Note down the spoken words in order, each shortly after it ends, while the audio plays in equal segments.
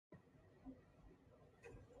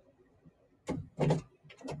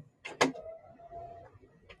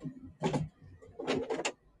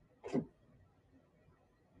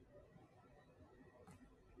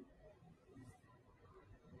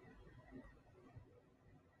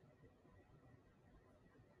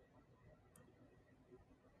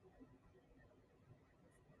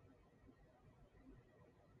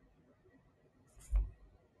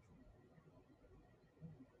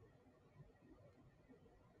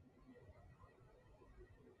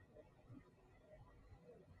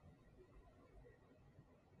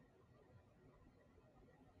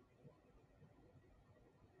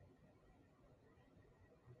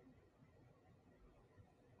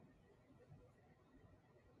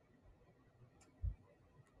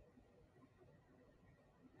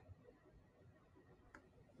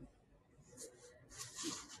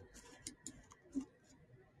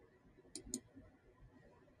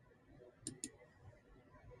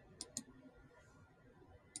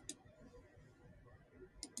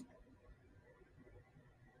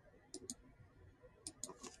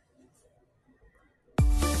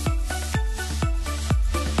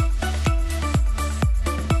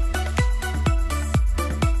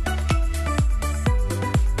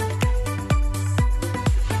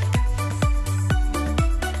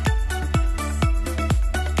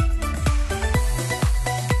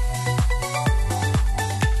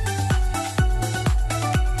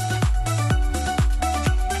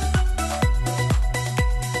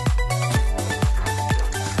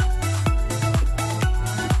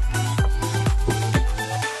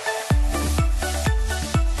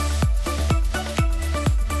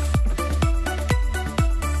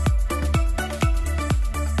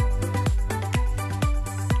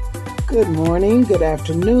Good morning, good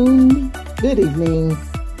afternoon, good evening,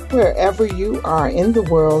 wherever you are in the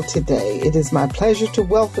world today. It is my pleasure to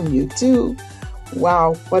welcome you to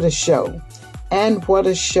Wow, What a Show. And what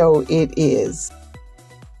a show it is.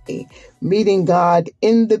 Meeting God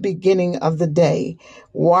in the beginning of the day,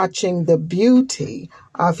 watching the beauty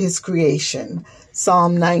of His creation.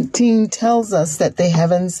 Psalm 19 tells us that the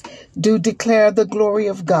heavens do declare the glory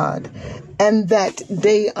of God, and that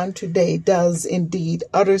day unto day does indeed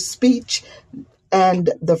utter speech, and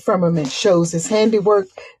the firmament shows His handiwork,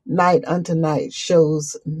 night unto night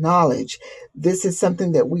shows knowledge. This is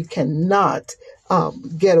something that we cannot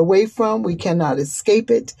get away from. We cannot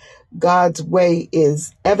escape it. God's way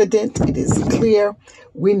is evident. It is clear.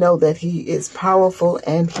 We know that He is powerful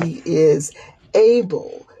and He is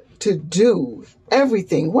able to do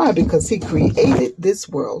everything. Why? Because He created this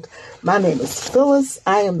world. My name is Phyllis.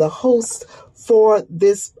 I am the host for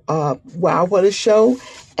this Wow, What a Show.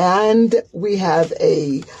 And we have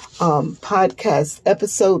a podcast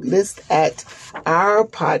episode list at our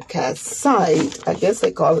podcast site. I guess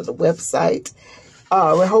they call it a website.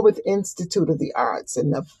 Rehoboth Institute of the Arts.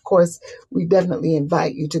 And of course, we definitely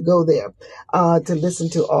invite you to go there to listen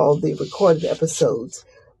to all the recorded episodes.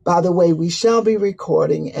 By the way, we shall be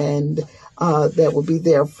recording, and that will be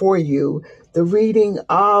there for you, the reading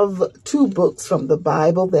of two books from the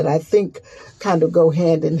Bible that I think kind of go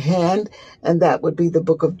hand in hand, and that would be the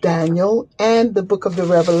book of Daniel and the book of the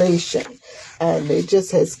Revelation. And it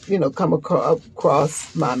just has, come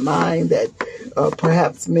across my mind that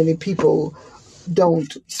perhaps many people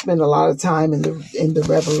don't spend a lot of time in the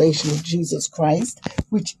revelation of Jesus Christ,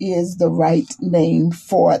 which is the right name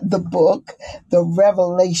for the book, the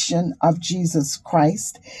revelation of Jesus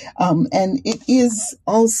Christ. And it is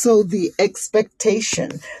also the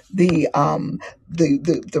expectation, the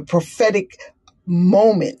prophetic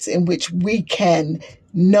moments in which we can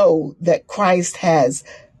know that Christ has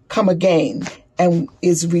come again and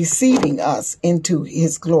is receiving us into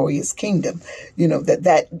His glorious kingdom.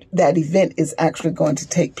 That event is actually going to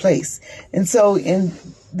take place. And so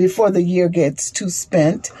before the year gets too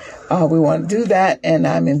spent, we want to do that. And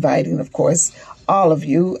I'm inviting, of course, all of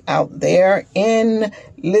you out there in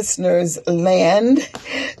listeners land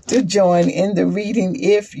to join in the reading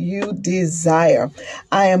if you desire.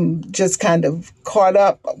 I am just kind of caught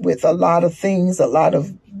up with a lot of things, a lot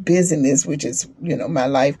of busyness, which is, my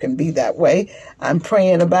life can be that way. I'm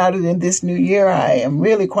praying about it in this new year. I am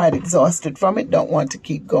really quite exhausted from it. Don't want to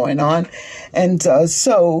keep going on. And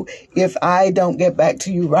so if I don't get back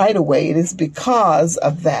to you right away, it is because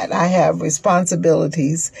of that. I have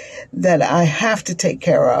responsibilities that I have to take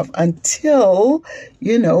care of until,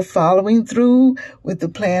 following through with the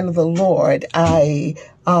plan of the Lord, I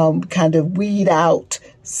kind of weed out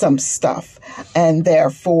some stuff, and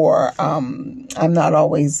therefore I'm not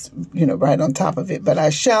always right on top of it, but I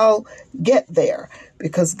shall get there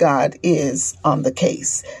because God is on the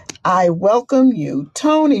case. I welcome you,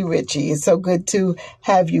 Tony Ritchie. It's so good to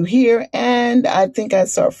have you here, and I think I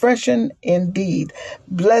saw freshen indeed.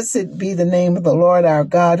 Blessed be the name of the Lord our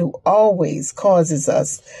God, who always causes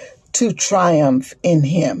us to triumph in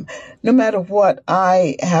him. No matter what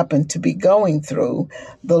I happen to be going through,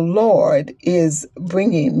 the Lord is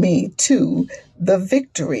bringing me to the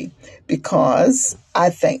victory, because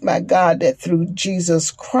I thank my God that through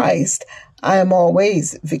Jesus Christ, I am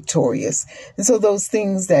always victorious. And so those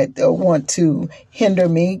things that want to hinder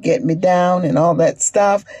me, get me down and all that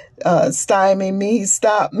stuff, stymie me,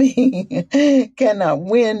 stop me, cannot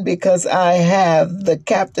win, because I have the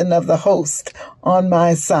captain of the host on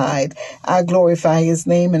my side. I glorify his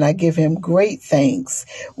name and I give him great thanks.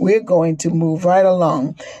 We're going to move right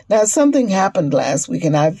along. Now, something happened last week,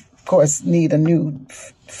 and I, of course, need a new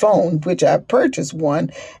phone, which I purchased one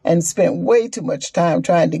and spent way too much time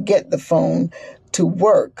trying to get the phone to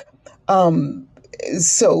work.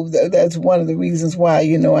 So that's one of the reasons why,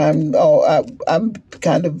 I'm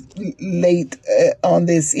kind of late on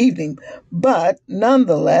this evening. But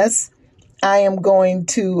nonetheless, I am going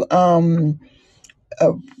to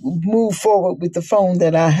move forward with the phone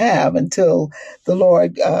that I have until the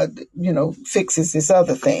Lord, fixes this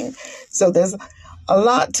other thing. So there's a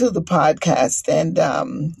lot to the podcast,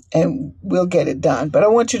 and we'll get it done. But I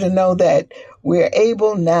want you to know that we're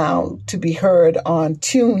able now to be heard on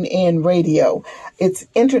TuneIn Radio. It's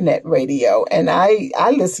internet radio, and I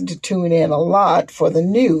listen to TuneIn a lot for the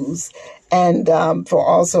news, and for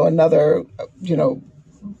also another,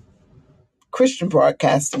 Christian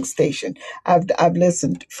broadcasting station. I've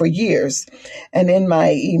listened for years, and in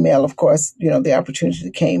my email, of course, the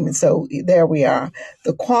opportunity came, and so there we are.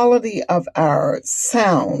 The quality of our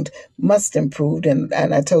sound must improve, and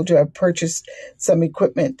I told you I purchased some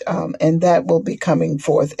equipment, and that will be coming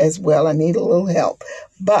forth as well. I need a little help,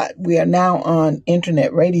 but we are now on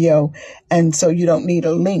internet radio, and so you don't need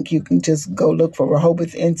a link. You can just go look for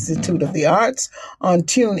Rehoboth Institute of the Arts on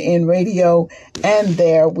TuneIn Radio, and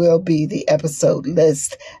there will be the episode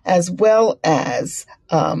list, as well as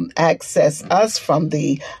access us from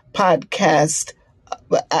the podcast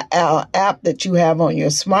app that you have on your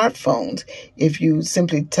smartphones. If you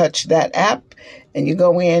simply touch that app and you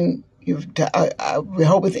go in,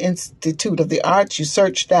 Rehoboth Institute of the Arts, you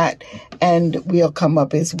search that, and we'll come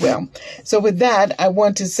up as well. So with that, I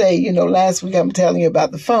want to say, last week I'm telling you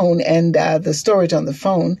about the phone, and the storage on the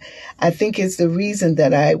phone, I think, is the reason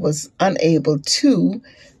that I was unable to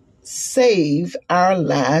save our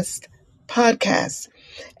last podcast.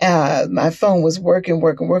 My phone was working.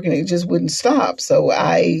 It just wouldn't stop. So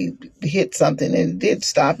I hit something and it did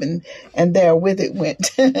stop, and there with it went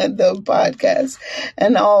the podcast.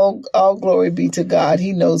 And all glory be to God.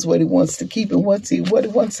 He knows what he wants to keep and what he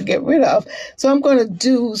wants to get rid of. So I'm going to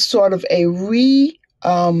do sort of a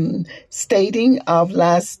stating of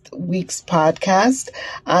last week's podcast.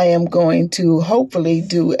 I am going to hopefully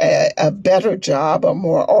do a better job, a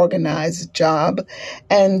more organized job.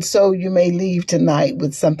 And so you may leave tonight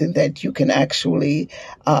with something that you can actually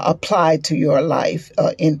apply to your life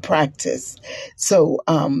in practice. So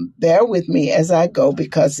bear with me as I go,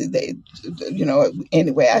 because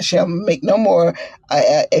anyway, I shall make no more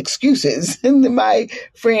excuses. My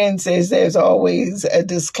friend says there's always a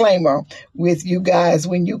disclaimer with you guys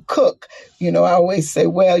when you cook. I always say,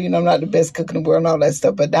 well, I'm not the best cook in the world and all that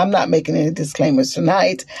stuff, but I'm not making any disclaimers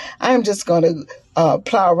tonight. I'm just going to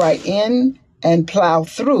plow right in and plow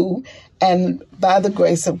through. And by the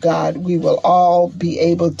grace of God, we will all be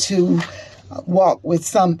able to walk with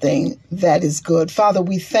something that is good. Father,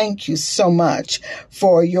 we thank you so much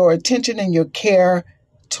for your attention and your care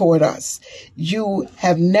toward us. You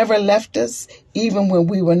have never left us, even when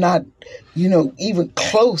we were not, even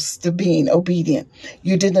close to being obedient.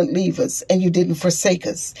 You didn't leave us and you didn't forsake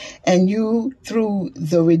us. And you, through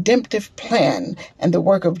the redemptive plan and the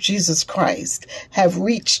work of Jesus Christ, have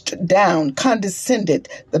reached down, condescended,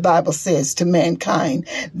 the Bible says, to mankind,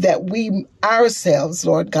 that we ourselves,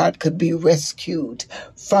 Lord God, could be rescued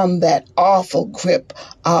from that awful grip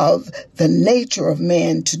of the nature of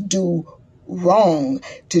man to do wrong,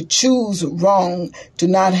 to choose wrong, to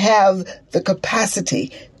not have the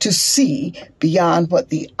capacity to see beyond what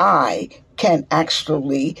the eye can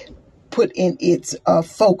actually put in its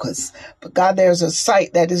focus. But God, there's a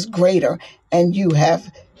sight that is greater, and you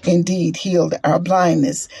have indeed healed our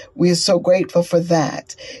blindness. We are so grateful for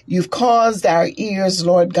that. You've caused our ears,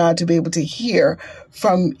 Lord God, to be able to hear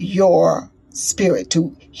from your Spirit,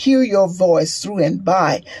 to hear your voice through and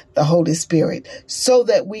by the Holy Spirit, so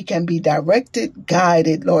that we can be directed,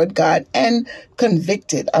 guided, Lord God, and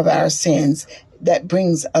convicted of our sins that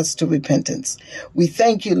brings us to repentance. We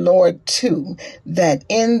thank you, Lord, too, that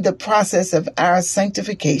in the process of our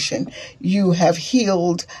sanctification, you have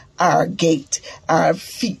healed our gait, our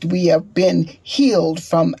feet. We have been healed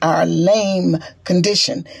from our lame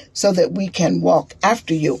condition so that we can walk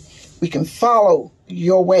after you. We can follow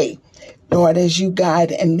your way, Lord, as you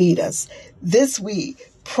guide and lead us. This we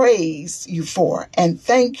praise you for and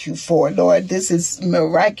thank you for, Lord. This is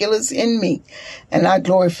miraculous in me, and I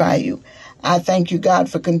glorify you. I thank you, God,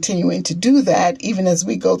 for continuing to do that, even as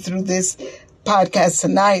we go through this podcast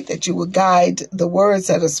tonight, that you will guide the words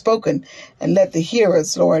that are spoken and let the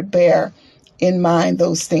hearers, Lord, bear in mind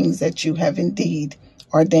those things that you have indeed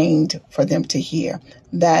ordained for them to hear.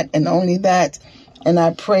 That and only that. And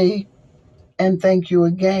I pray and thank you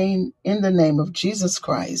again in the name of Jesus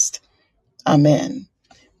Christ. Amen.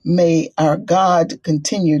 May our God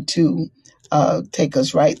continue to take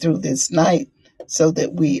us right through this night so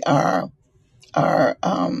that we are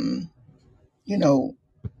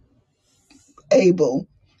able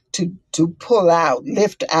to pull out,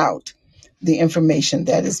 lift out the information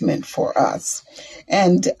that is meant for us.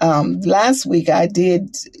 And last week I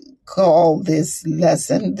did call this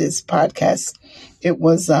lesson, this podcast, it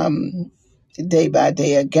was Day by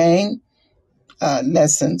Day Again,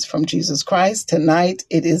 Lessons from Jesus Christ. Tonight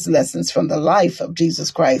it is Lessons from the Life of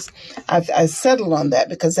Jesus Christ. I settled on that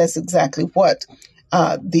because that's exactly what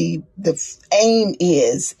the aim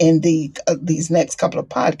is in these next couple of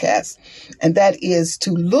podcasts, and that is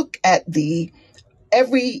to look at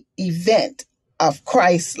every event of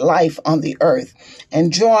Christ's life on the earth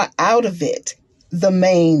and draw out of it the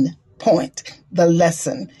main point, the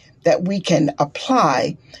lesson that we can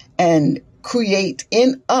apply and create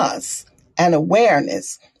in us an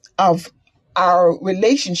awareness of our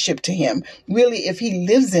relationship to him. Really, if he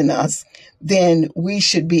lives in us, then we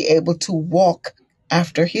should be able to walk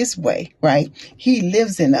after his way, right? He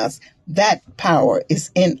lives in us. That power is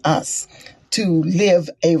in us to live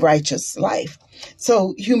a righteous life.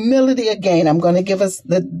 So humility, again, I'm going to give us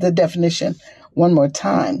the definition one more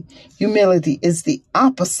time. Humility is the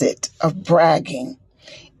opposite of bragging.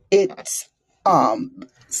 It's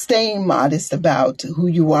staying modest about who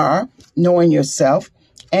you are, knowing yourself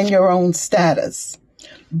and your own status.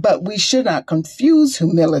 But we should not confuse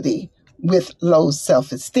humility with low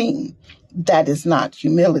self-esteem. That is not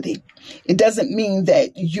humility. It doesn't mean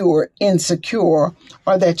that you're insecure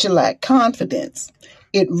or that you lack confidence.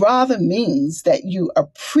 It rather means that you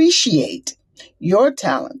appreciate your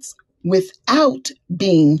talents without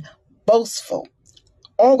being boastful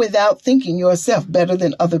or without thinking yourself better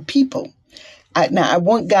than other people. I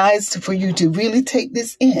want for you to really take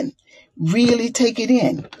this in, really take it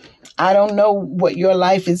in. I don't know what your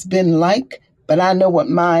life has been like, but I know what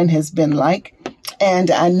mine has been like. And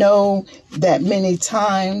I know that many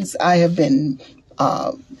times I have been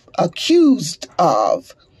accused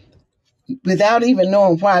of, without even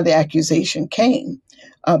knowing why the accusation came,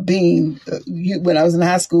 when I was in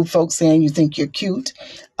high school, folks saying you think you're cute,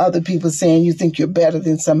 other people saying you think you're better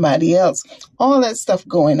than somebody else, all that stuff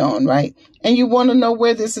going on, right? And you want to know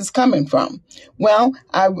where this is coming from. Well,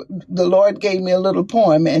 the Lord gave me a little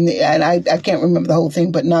poem, and I can't remember the whole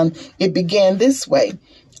thing, but it began this way.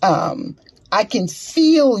 I can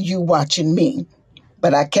feel you watching me,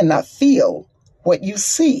 but I cannot feel what you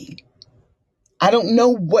see. I don't know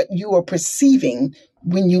what you are perceiving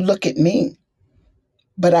when you look at me,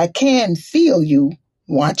 but I can feel you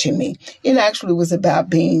watching me. It actually was about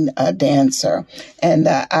being a dancer. And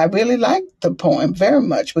I really liked the poem very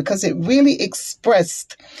much because it really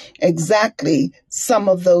expressed exactly some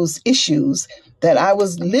of those issues that I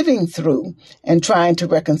was living through and trying to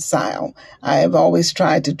reconcile. I have always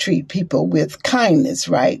tried to treat people with kindness,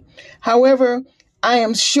 right? However, I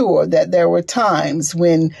am sure that there were times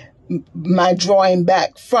when my drawing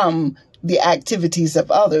back from the activities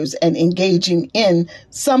of others and engaging in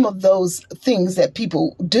some of those things that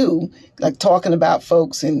people do, like talking about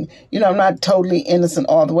folks. And, I'm not totally innocent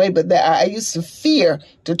all the way, but I used to fear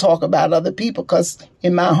to talk about other people because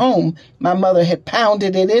in my home, my mother had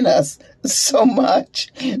pounded it in us so much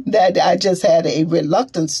that I just had a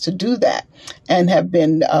reluctance to do that and have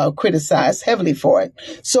been criticized heavily for it.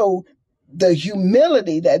 So the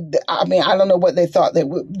humility I don't know what they thought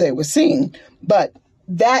they were seeing, but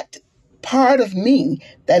that part of me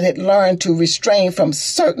that had learned to restrain from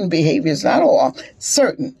certain behaviors, not all,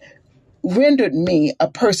 certain, rendered me a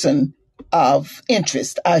person of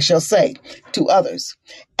interest, I shall say, to others.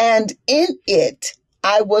 And in it,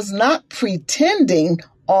 I was not pretending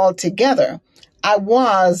altogether. I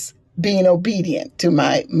was being obedient to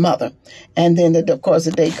my mother. And then, of course,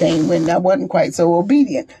 the day came when I wasn't quite so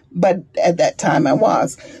obedient, but at that time I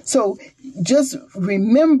was. So just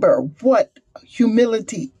remember what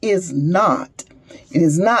humility is not. It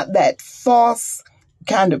is not that false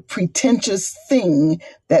kind of pretentious thing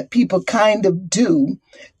that people kind of do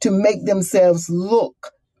to make themselves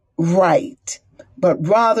look right, but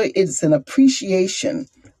rather it's an appreciation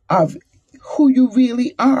of who you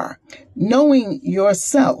really are, knowing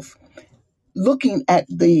yourself, looking at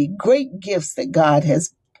the great gifts that God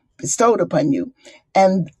has bestowed upon you,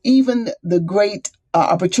 and even the great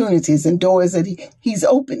opportunities and doors that He's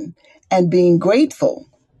opened, and being grateful,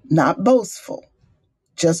 not boastful,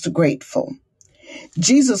 just grateful.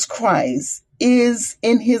 Jesus Christ is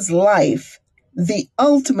in His life the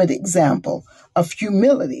ultimate example of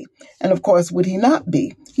humility. And of course, would He not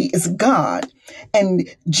be? He is God. And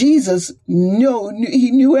Jesus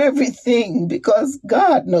knew everything because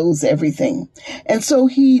God knows everything. And so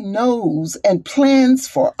He knows and plans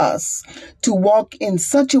for us to walk in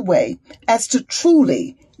such a way as to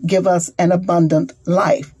truly give us an abundant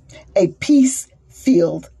life, a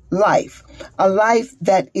peace-filled life, a life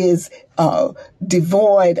that is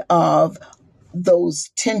devoid of those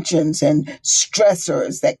tensions and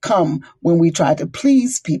stressors that come when we try to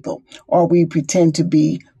please people, or we pretend to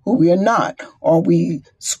be who we are not, or we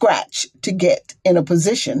scratch to get in a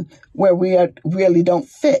position where we really don't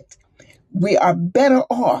fit. We are better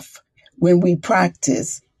off when we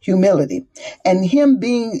practice humility. And Him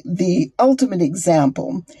being the ultimate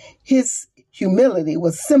example, His humility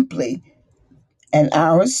was simply, and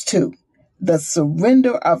ours too, the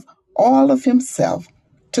surrender of all of Himself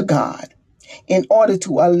to God, in order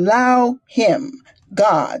to allow Him,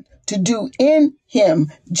 God, to do in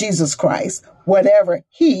Him, Jesus Christ, whatever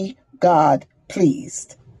He, God,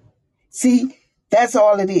 pleased. See, that's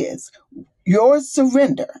all it is. Your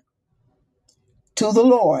surrender to the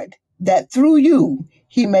Lord, that through you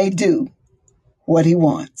He may do what He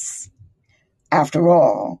wants. After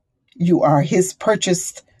all, you are His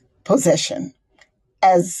purchased possession,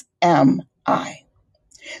 as am I.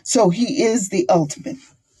 So He is the ultimate.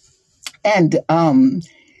 And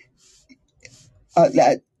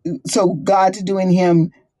so God to do in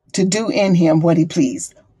him what He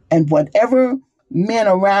pleased. And whatever men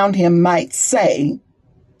around Him might say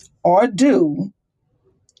or do,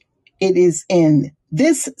 it is in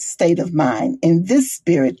this state of mind, in this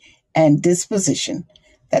spirit and disposition,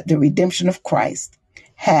 that the redemption of Christ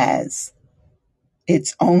has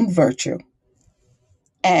its own virtue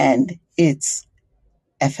and its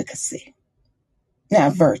efficacy.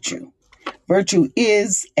 Now, virtue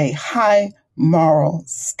is a high moral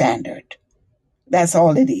standard. That's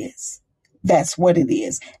all it is. That's what it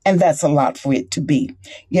is. And that's a lot for it to be.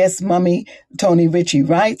 Yes, Mummy Tony Ritchie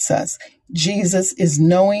writes us, Jesus is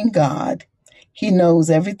knowing God. He knows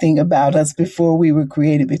everything about us before we were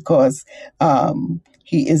created, because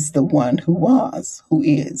He is the one who was, who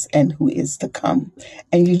is, and who is to come.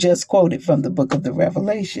 And you just quoted from the book of the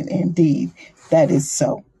Revelation. Indeed, that is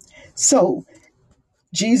so. So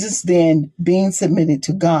Jesus then, being submitted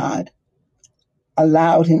to God,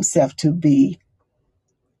 allowed Himself to be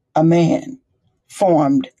a man,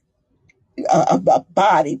 formed a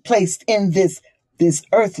body, placed in this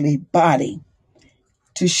earthly body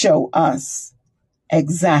to show us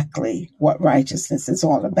exactly what righteousness is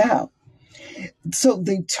all about. So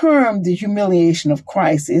the term, the humiliation of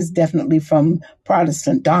Christ, is definitely from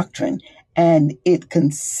Protestant doctrine, and it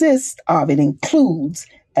includes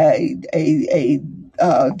a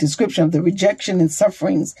description of the rejection and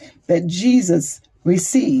sufferings that Jesus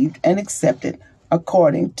received and accepted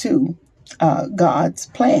according to God's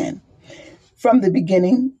plan. From the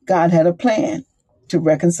beginning, God had a plan to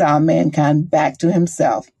reconcile mankind back to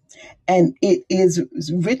Himself. And it is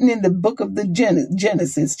written in the book of the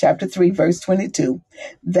Genesis, chapter 3, verse 22,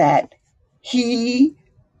 that He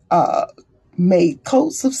made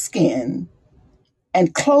coats of skin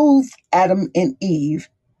and clothed Adam and Eve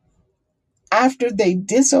after they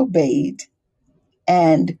disobeyed,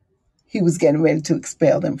 and He was getting ready to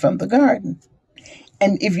expel them from the garden.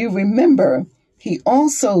 And if you remember, He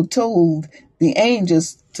also told the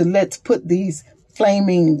angels to let's put these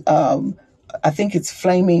flaming, I think it's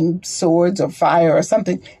flaming swords or fire or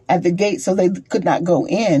something at the gate, so they could not go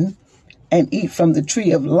in and eat from the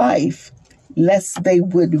tree of life, lest they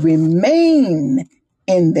would remain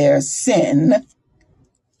in their sin,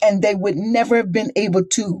 and they would never have been able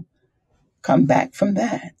to come back from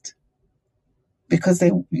that, because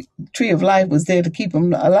the tree of life was there to keep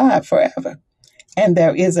them alive forever. And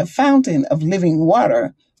there is a fountain of living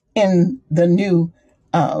water in the new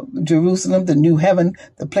Jerusalem, the new heaven,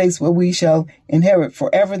 the place where we shall inherit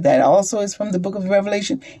forever. That also is from the book of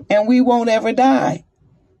Revelation. And we won't ever die.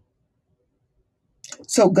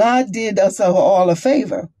 So God did us all a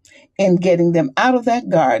favor in getting them out of that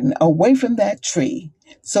garden, away from that tree,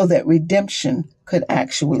 so that redemption could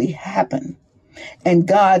actually happen. And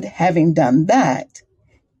God, having done that,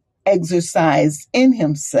 exercised in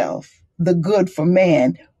himself the good for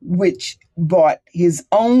man, which brought his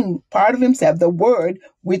own part of himself, the Word,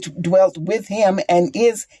 which dwelt with him and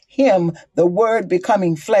is him, the Word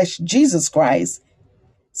becoming flesh, Jesus Christ,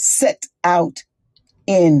 set out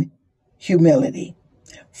in humility.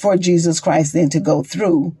 For Jesus Christ then to go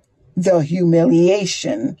through the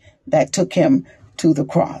humiliation that took him to the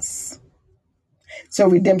cross. So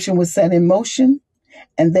redemption was set in motion,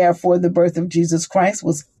 and therefore the birth of Jesus Christ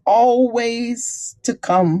was always to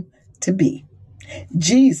come to be.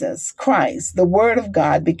 Jesus Christ, the Word of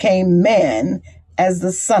God, became man as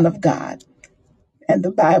the Son of God. And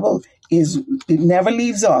the Bible it never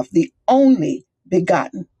leaves off, the only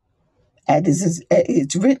begotten. As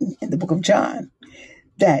it's written in the book of John,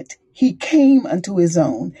 that he came unto his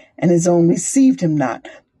own, and his own received him not.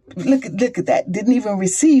 Look at that. Didn't even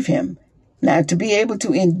receive him. Now, to be able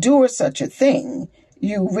to endure such a thing,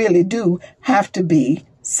 you really do have to be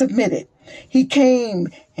submitted. He came,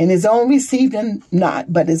 and his own received him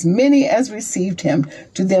not, but as many as received him,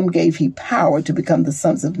 to them gave he power to become the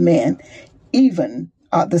sons of men, even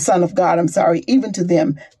the Son of God, even to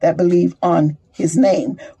them that believe on his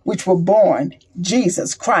name, which were born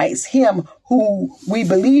Jesus Christ. Him who we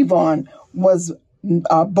believe on was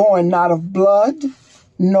born not of blood,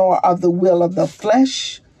 nor of the will of the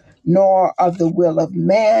flesh, nor of the will of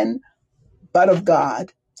man, but of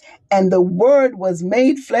God. And the Word was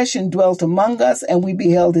made flesh and dwelt among us, and we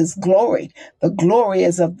beheld his glory. The glory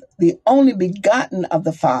is of the only begotten of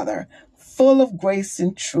the Father, full of grace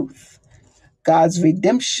and truth. God's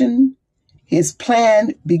redemption, his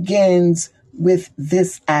plan begins with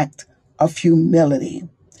this act of humility,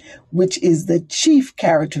 which is the chief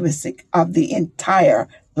characteristic of the entire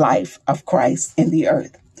life of Christ in the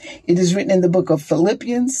earth. It is written in the book of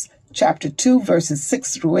Philippians, chapter 2, verses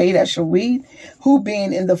 6 through 8, I shall read, who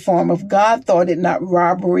being in the form of God thought it not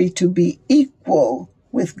robbery to be equal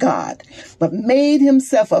with God, but made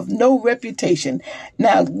himself of no reputation.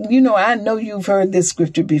 Now, I know you've heard this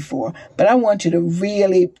scripture before, but I want you to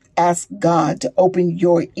really ask God to open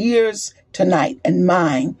your ears tonight and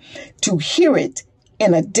mine to hear it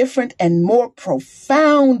in a different and more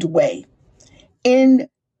profound way, in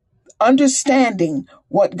understanding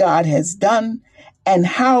what God has done and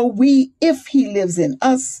how we, if he lives in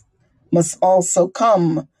us, must also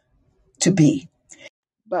come to be.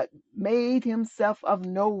 But made himself of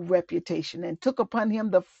no reputation, and took upon him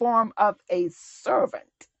the form of a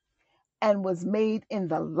servant, and was made in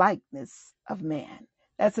the likeness of man.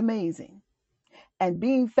 That's amazing. And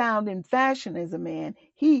being found in fashion as a man,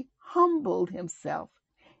 he humbled himself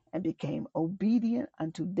and became obedient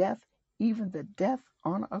unto death, even the death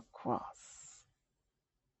on a cross.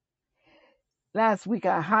 Last week,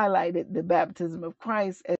 I highlighted the baptism of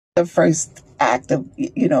Christ as the first act of,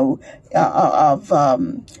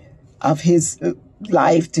 of his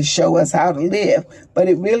life to show us how to live. But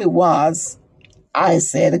it really was, I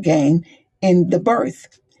said again, in the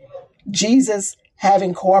birth. Jesus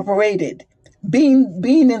having cooperated, being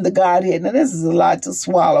in the Godhead. Now, this is a lot to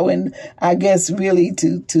swallow, and I guess really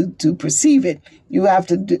to perceive it, you have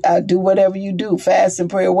to do whatever you do, fast and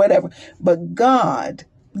pray or whatever. But God,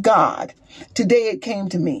 today it came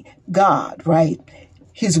to me, God, right?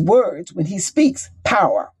 His words, when he speaks,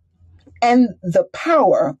 power. And the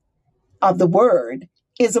power of the word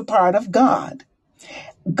is a part of God.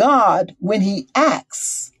 God, when he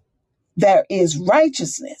acts, there is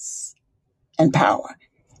righteousness and power.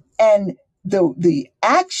 And the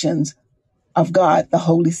actions of God, the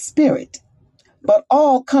Holy Spirit, but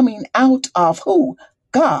all coming out of who?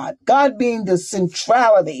 God. God being the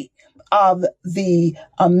centrality of the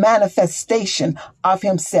manifestation of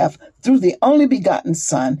himself through the only begotten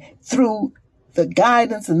Son, through the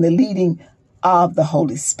guidance and the leading of the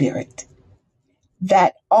Holy Spirit.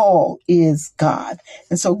 That all is God.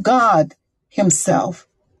 And so God himself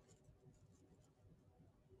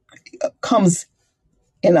comes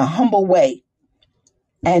in a humble way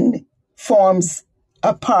and forms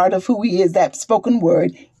a part of who he is, that spoken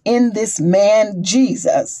word, in this man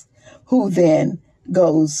Jesus, who then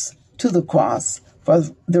goes to the cross for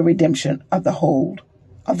the redemption of the whole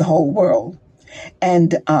world.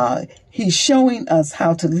 And he's showing us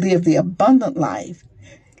how to live the abundant life,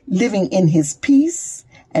 living in his peace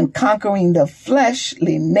and conquering the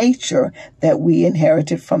fleshly nature that we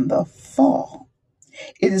inherited from the fall.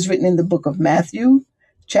 It is written in the book of Matthew,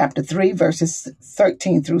 chapter 3, verses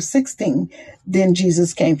 13 through 16. Then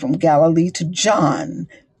Jesus came from Galilee to John,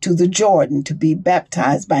 to the Jordan, to be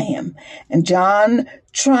baptized by him. And John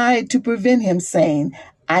tried to prevent him, saying,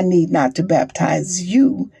 I need not to baptize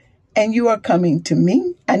you, and you are coming to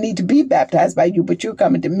me. I need to be baptized by you, but you're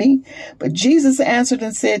coming to me. But Jesus answered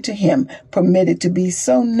and said to him, permit it to be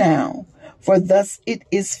so now, for thus it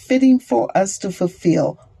is fitting for us to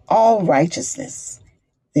fulfill all righteousness.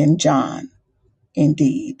 Then John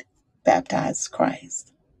indeed baptized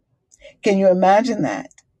Christ. Can you imagine that?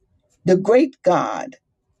 The great God,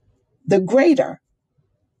 the greater,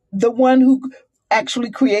 the one who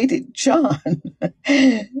actually created John,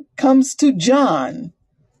 comes to John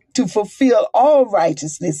to fulfill all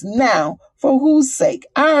righteousness now. For whose sake?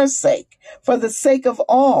 Our sake, for the sake of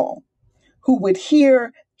all who would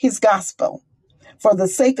hear his gospel, for the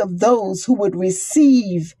sake of those who would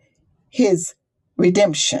receive his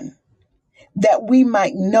redemption, that we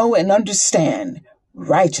might know and understand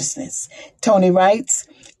righteousness. Tony writes,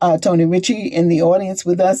 Tony Ritchie in the audience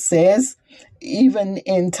with us says, even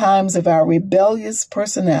in times of our rebellious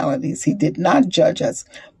personalities, he did not judge us,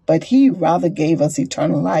 but he rather gave us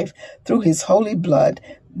eternal life through his holy blood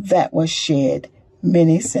that was shed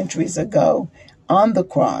many centuries ago on the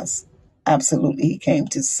cross. Absolutely, he came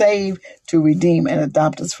to save, to redeem, and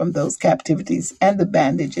adopt us from those captivities and the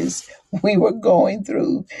bandages we were going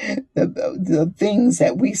through, the things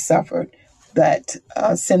that we suffered, that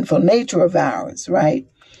sinful nature of ours, right?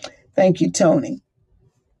 Thank you, Tony.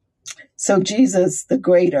 So Jesus, the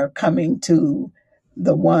greater, coming to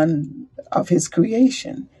the one of his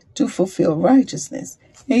creation to fulfill righteousness.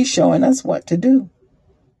 He's showing us what to do.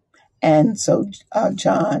 And so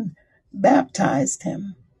John baptized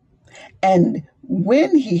him. And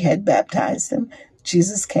when he had baptized him,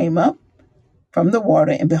 Jesus came up from the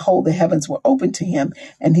water, and behold, the heavens were opened to him,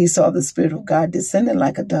 and he saw the Spirit of God descending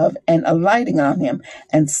like a dove and alighting on him.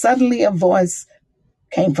 And suddenly a voice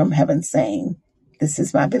came from heaven saying, this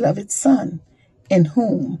is my beloved Son, in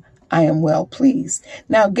whom I am well pleased.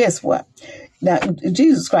 Now, guess what? Now,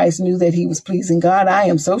 Jesus Christ knew that he was pleasing God. I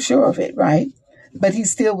am so sure of it, right? But he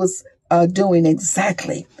still was doing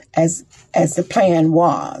exactly as the plan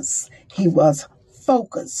was. He was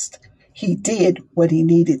focused. He did what he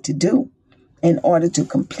needed to do in order to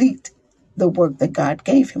complete the work that God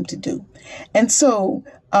gave him to do. And so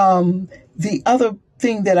the other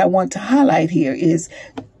thing that I want to highlight here is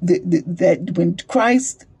that when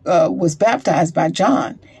Christ was baptized by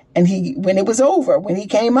John, and when it was over, when he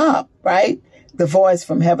came up, right, the voice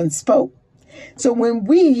from heaven spoke. So when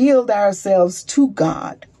we yield ourselves to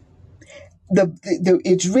God,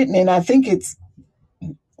 it's written, and I think it's,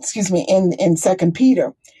 in 2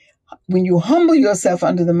 Peter, when you humble yourself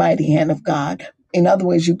under the mighty hand of God, in other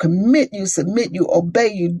words, you commit, you submit, you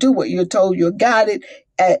obey, you do what you're told, you're guided,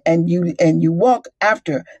 and you walk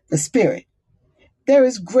after the Spirit, there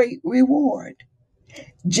is great reward.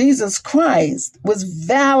 Jesus Christ was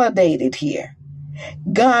validated here.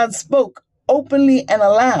 God spoke openly and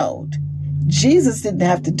aloud. Jesus didn't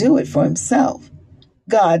have to do it for himself.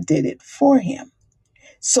 God did it for him.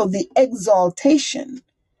 So the exaltation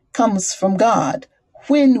comes from God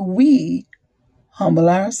when we humble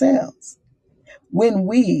ourselves, when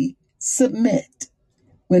we submit,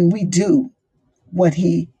 when we do what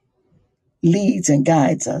he leads and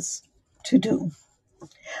guides us to do.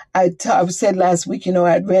 I said last week,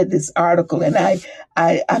 I'd read this article, and I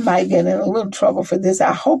might get in a little trouble for this.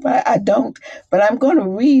 I hope I don't, but I'm going to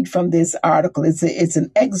read from this article. It's an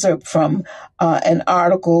excerpt from an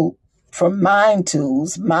article from Mind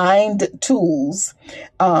Tools.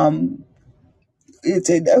 It's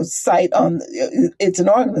a site it's an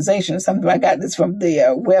organization or something. I got this from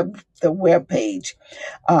the web page.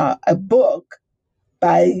 A book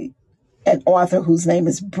by an author whose name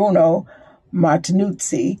is Bruno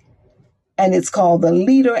Martinuzzi, and it's called The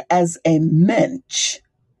Leader as a Mensch,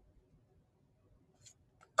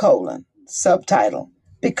 subtitle,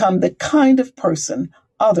 Become the Kind of Person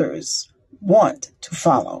Others Want to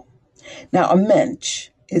Follow. Now, a Mensch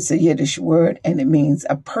is a Yiddish word, and it means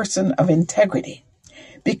a person of integrity.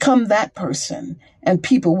 Become that person, and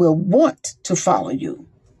people will want to follow you.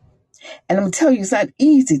 And I'm going to tell you, it's not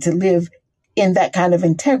easy to live in that kind of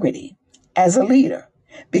integrity as a leader,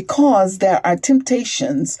 because there are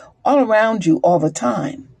temptations all around you all the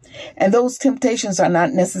time. And those temptations are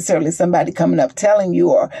not necessarily somebody coming up telling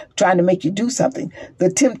you or trying to make you do something.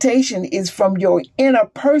 The temptation is from your inner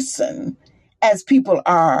person, as people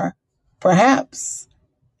are perhaps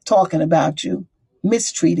talking about you,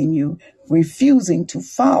 mistreating you, refusing to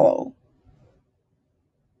follow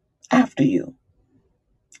after you,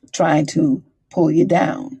 trying to pull you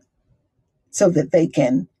down so that they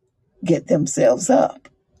can get themselves up.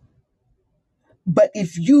 But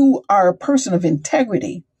if you are a person of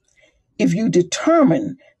integrity, if you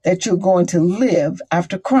determine that you're going to live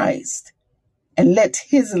after Christ and let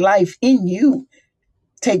his life in you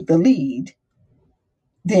take the lead,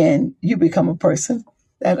 then you become a person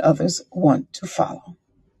that others want to follow.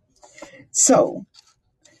 So,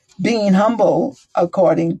 being humble,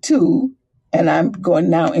 according to, and I'm going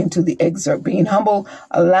now into the excerpt, being humble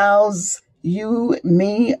allows you,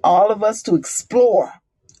 me, all of us to explore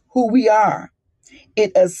who we are.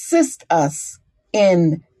 It assists us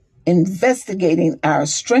in investigating our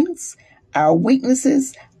strengths, our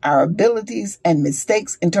weaknesses, our abilities, and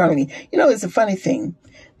mistakes internally. You know, it's a funny thing.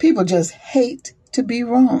 People just hate to be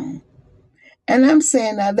wrong. And I'm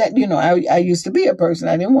saying now that, I used to be a person.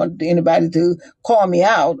 I didn't want anybody to call me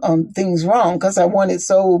out on things wrong because I wanted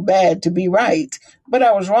so bad to be right. But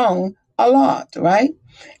I was wrong a lot, right?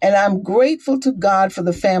 And I'm grateful to God for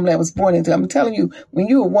the family I was born into. I'm telling you, when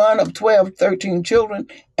you're one of 12, 13 children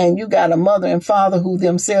and you got a mother and father who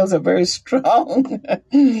themselves are very strong,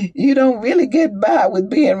 you don't really get by with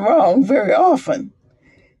being wrong very often.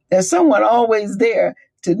 There's someone always there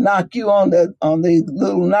to knock you on the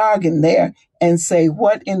little noggin there and say,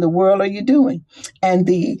 what in the world are you doing? And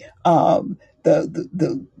the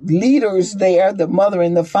leaders there, the mother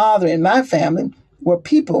and the father in my family, were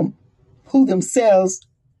people who themselves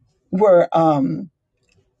were,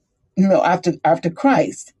 after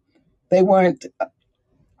Christ. They weren't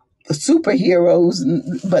superheroes,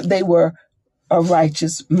 but they were a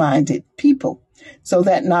righteous-minded people. So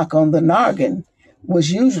that knock on the noggin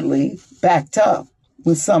was usually backed up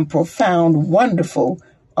with some profound, wonderful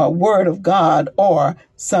word of God or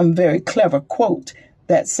some very clever quote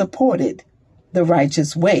that supported the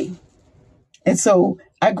righteous way. And so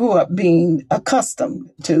I grew up being accustomed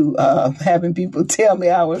to having people tell me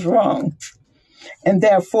I was wrong. And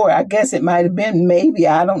therefore, I guess it might have been maybe,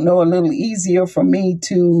 I don't know, a little easier for me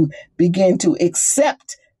to begin to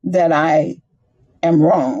accept that I am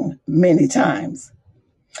wrong many times.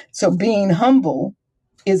 So being humble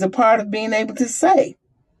is a part of being able to say,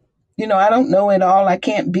 I don't know it all. I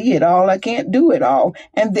can't be it all. I can't do it all.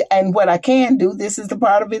 And what I can do, this is the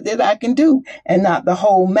part of it that I can do and not the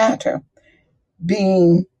whole matter.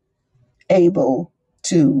 Being able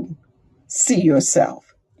to see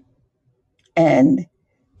yourself. And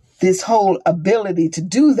this whole ability to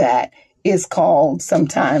do that is called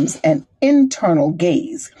sometimes an internal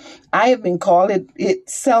gaze. I have been called it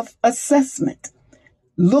self-assessment.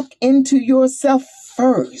 Look into yourself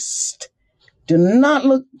first. Do not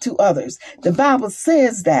look to others. The Bible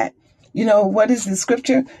says that. What is the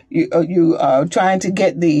scripture? You are trying to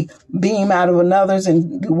get the beam out of another's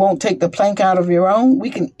and you won't take the plank out of your own. We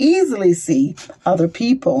can easily see other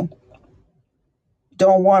people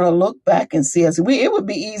don't want to look back and see us. It would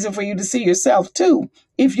be easy for you to see yourself too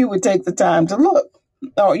if you would take the time to look.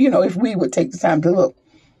 Or, if we would take the time to look.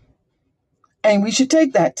 And we should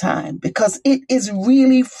take that time because it is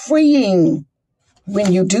really freeing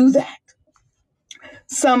when you do that.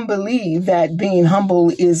 Some believe that being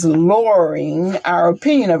humble is lowering our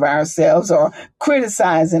opinion of ourselves or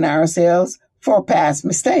criticizing ourselves for past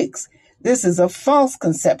mistakes. This is a false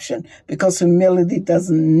conception because humility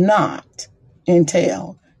does not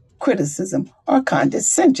entail criticism or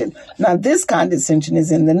condescension. Now, this condescension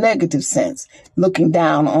is in the negative sense, looking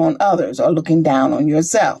down on others or looking down on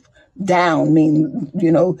yourself. Down meaning,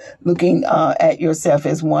 looking at yourself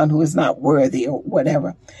as one who is not worthy or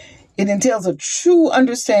whatever. It entails a true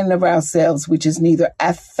understanding of ourselves, which is neither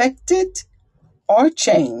affected or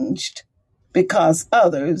changed because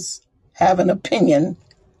others have an opinion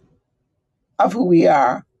of who we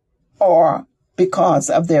are or because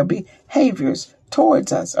of their behaviors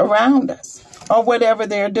towards us, around us, or whatever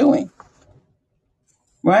they're doing.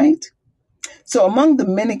 Right? So among the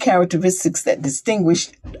many characteristics that distinguish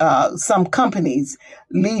some companies'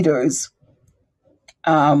 leaders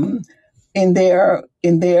in their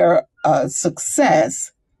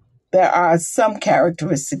success, there are some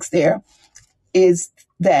characteristics there, is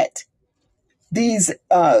that these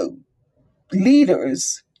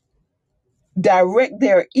leaders direct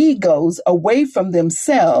their egos away from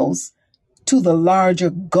themselves to the larger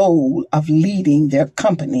goal of leading their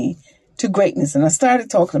company to greatness. And I started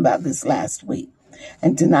talking about this last week.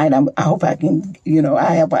 And tonight, I hope I can,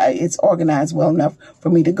 it's organized well enough for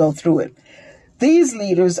me to go through it. These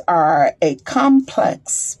leaders are a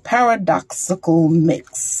complex, paradoxical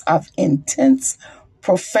mix of intense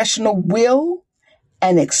professional will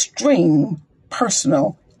and extreme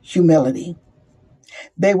personal humility.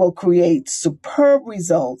 They will create superb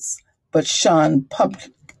results, but shun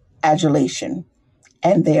adulation,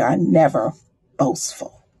 and they are never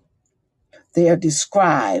boastful. They are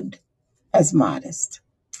described as modest.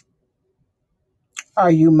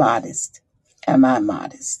 Are you modest? Am I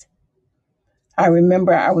modest? I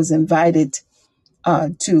remember I was invited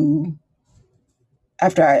after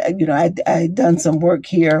I'd done some work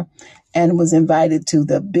here and was invited to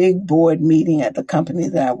the big board meeting at the company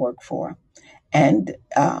that I work for. And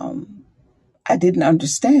I didn't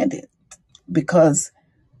understand it because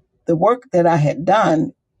the work that I had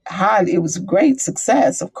done, it was a great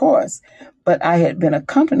success, of course, but I had been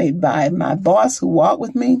accompanied by my boss who walked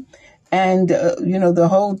with me and, the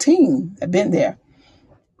whole team had been there.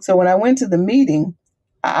 So when I went to the meeting,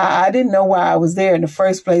 I didn't know why I was there in the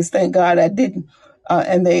first place. Thank God I didn't.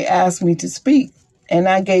 And they asked me to speak. And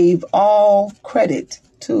I gave all credit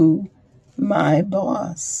to my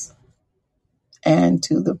boss and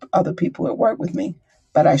to the other people that worked with me.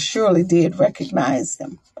 But I surely did recognize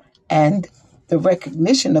them. And the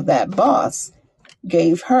recognition of that boss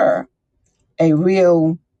gave her a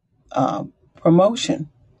real promotion.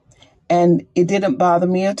 And it didn't bother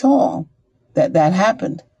me at all that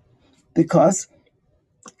happened, because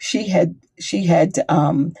she had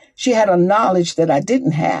a knowledge that I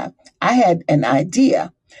didn't have. I had an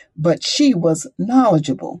idea, but she was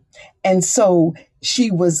knowledgeable. And so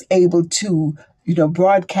she was able to,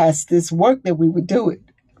 broadcast this work that we were doing,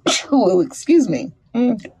 excuse me,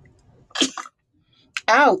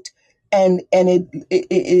 out. And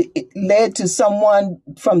it led to someone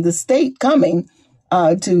from the state coming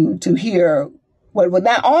to hear what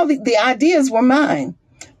now all the ideas were mine.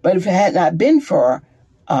 But if it had not been for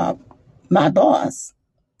my boss,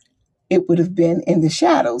 it would have been in the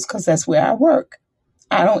shadows, because that's where I work.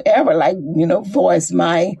 I don't ever voice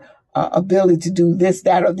my ability to do this,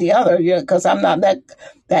 that, or the other, because I'm not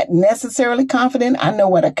that necessarily confident. I know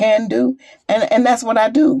what I can do, and that's what I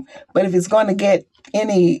do. But if it's going to get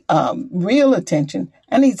any real attention,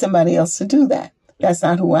 I need somebody else to do that. That's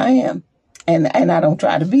not who I am, and I don't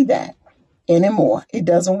try to be that anymore. It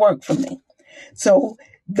doesn't work for me. So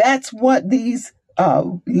that's what these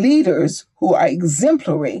leaders who are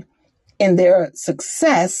exemplary in their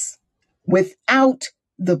success without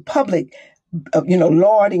the public,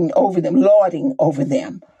 lauding over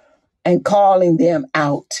them and calling them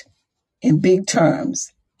out in big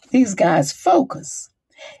terms. These guys focus.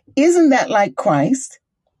 Isn't that like Christ?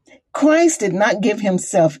 Christ did not give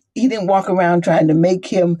himself, he didn't walk around trying to make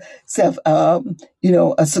himself, a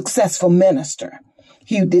successful minister.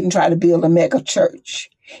 He didn't try to build a mega church.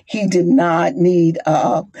 He did not need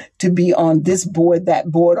to be on this board,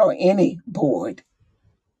 that board, or any board.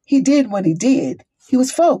 He did what he did. He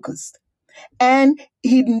was focused. And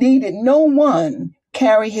he needed no one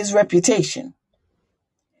carry his reputation,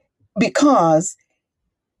 because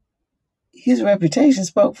his reputation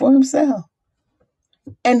spoke for himself.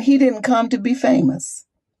 And he didn't come to be famous.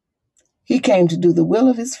 He came to do the will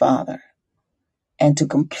of his Father and to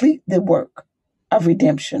complete the work of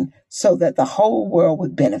redemption so that the whole world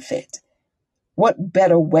would benefit. What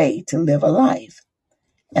better way to live a life?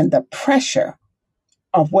 And the pressure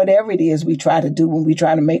of whatever it is we try to do when we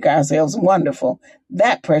try to make ourselves wonderful,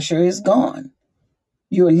 that pressure is gone.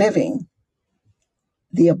 You're living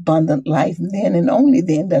the abundant life. Then and only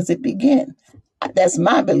then does it begin. That's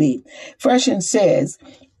my belief. Freshen says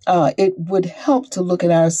it would help to look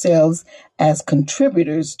at ourselves as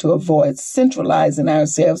contributors to avoid centralizing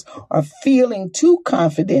ourselves or feeling too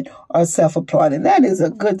confident or self-applauding. That is a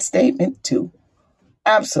good statement too.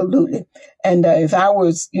 Absolutely. And if I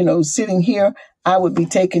was, sitting here, I would be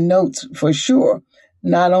taking notes for sure.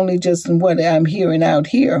 Not only just in what I'm hearing out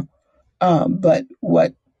here, but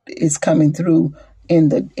what is coming through in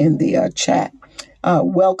the chat.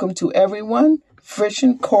 Welcome to everyone.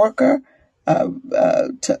 Frishen, Corker,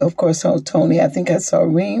 of course, Tony. I think I saw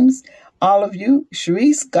Reams. All of you,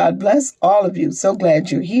 Sharice, God bless all of you. So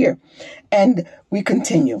glad you're here. And we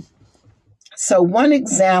continue. So one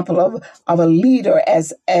example of a leader,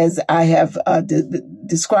 as I have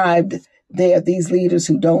described there, these leaders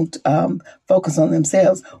who don't focus on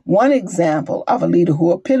themselves. One example of a leader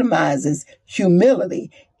who epitomizes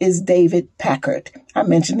humility is David Packard. I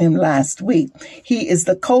mentioned him last week. He is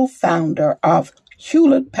the co-founder of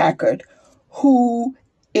Hewlett-Packard, who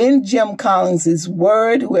in Jim Collins'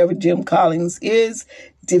 word, whoever Jim Collins is,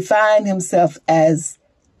 defined himself as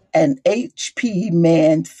an HP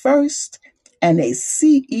man first and a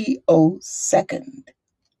CEO second.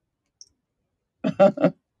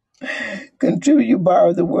 Contribute, you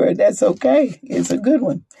borrow the word. That's okay. It's a good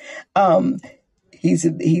one. He's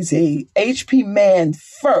a HP man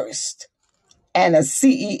first and a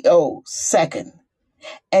CEO second.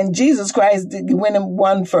 And Jesus Christ went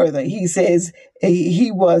one further. He says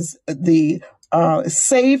he was the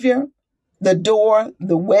Savior, the door,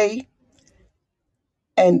 the way,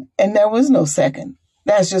 and there was no second.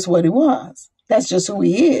 That's just what he was. That's just who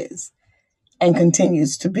he is and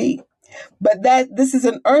continues to be. But this is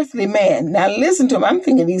an earthly man. Now listen to him. I'm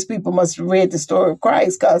thinking these people must have read the story of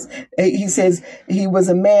Christ, because he says he was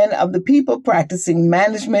a man of the people, practicing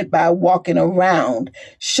management by walking around,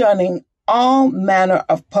 shunning all manner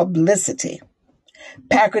of publicity.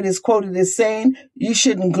 Packard is quoted as saying, "You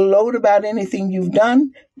shouldn't gloat about anything you've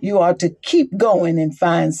done. You ought to keep going and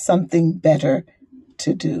find something better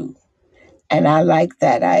to do." And I like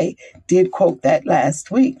that. I did quote that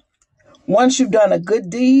last week. Once you've done a good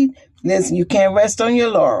deed, listen, you can't rest on your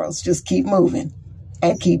laurels. Just keep moving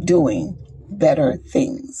and keep doing better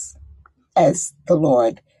things as the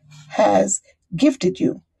Lord has gifted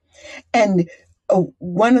you. And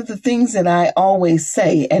one of the things that I always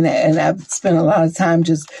say, and I've spent a lot of time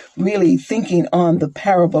just really thinking on the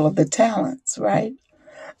parable of the talents, right?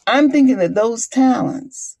 I'm thinking that those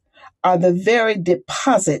talents are the very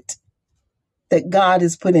deposit that God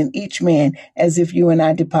has put in each man, as if you and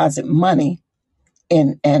I deposit money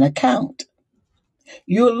in an account.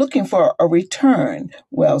 You're looking for a return.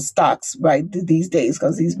 Well, stocks, right, these days,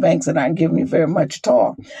 because these banks are not giving you very much at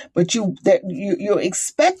all. But you're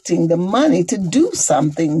expecting the money to do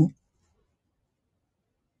something.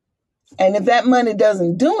 And if that money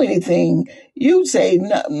doesn't do anything, you say,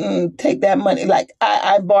 no, take that money. Like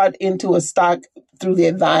I bought into a stock through the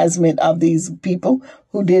advisement of these people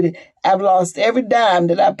who did it. I've lost every dime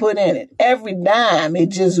that I put in it. Every dime, it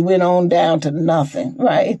just went on down to nothing,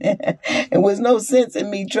 right? There was no sense in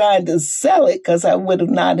me trying to sell it, because I would have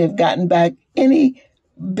not have gotten back any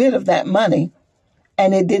bit of that money.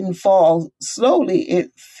 And it didn't fall slowly.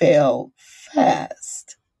 It fell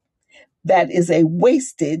fast. That is a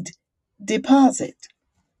wasted deposit.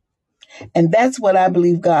 And that's what I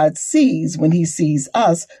believe God sees when he sees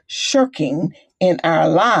us shirking in our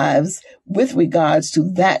lives with regards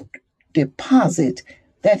to that deposit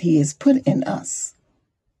that he has put in us.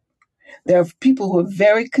 There are people who are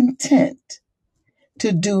very content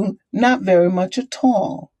to do not very much at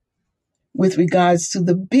all with regards to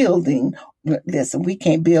the building. Listen, we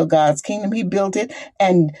can't build God's kingdom. He built it,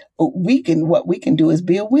 and what we can do is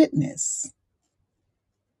be a witness.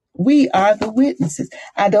 We are the witnesses.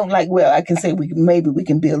 I don't like, well, I can say maybe we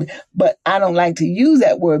can build it, but I don't like to use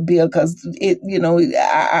that word build, because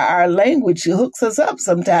our language hooks us up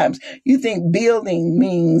sometimes. You think building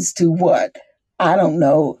means to what? I don't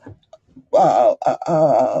know,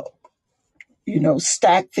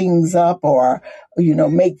 stack things up, or,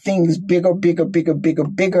 make things bigger,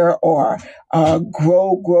 or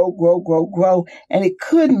grow. And it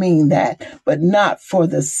could mean that, but not for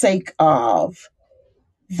the sake of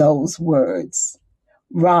those words,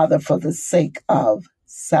 rather for the sake of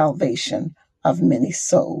salvation of many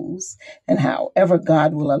souls, and however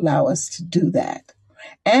God will allow us to do that.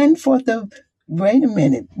 And for the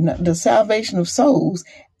salvation of souls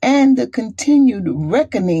and the continued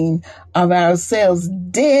reckoning of ourselves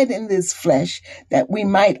dead in this flesh, that we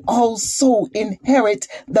might also inherit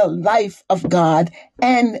the life of God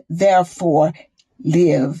and therefore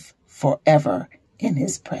live forever in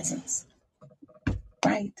his presence.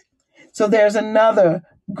 Right. So there's another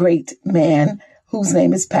great man whose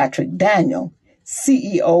name is Patrick Daniel,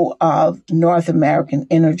 CEO of North American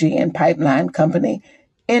Energy and Pipeline Company,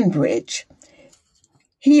 Enbridge.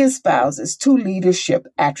 He espouses two leadership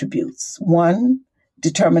attributes: one,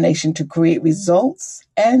 determination to create results,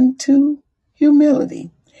 and two, humility,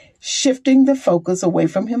 shifting the focus away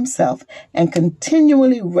from himself and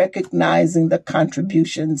continually recognizing the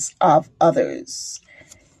contributions of others.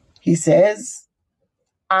 He says,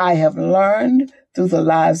 I have learned through the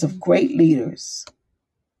lives of great leaders.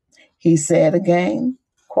 He said again,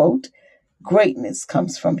 quote, greatness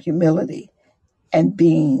comes from humility and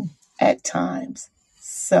being at times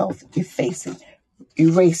self-effacing.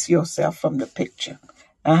 Erase yourself from the picture.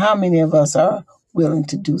 Now, how many of us are willing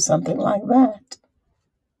to do something like that?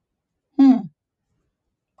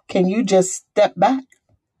 Can you just step back?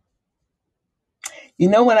 You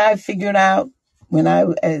know what I figured out? When I,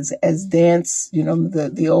 as dance,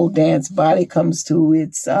 the old dance body comes to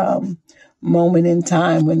its moment in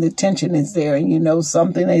time when the tension is there and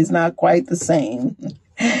something is not quite the same,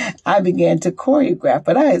 I began to choreograph.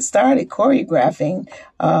 But I had started choreographing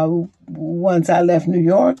once I left New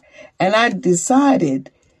York, and I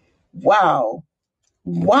decided, wow,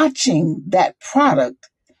 watching that product,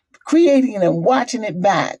 creating it and watching it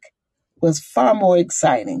back was far more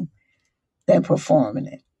exciting than performing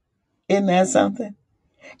it. Isn't that something?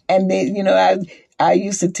 And then, I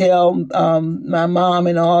used to tell my mom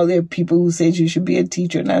and all the people who said you should be a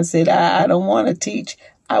teacher. And I said, I don't want to teach.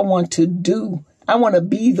 I want to do. I want to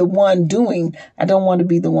be the one doing. I don't want to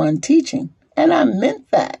be the one teaching. And I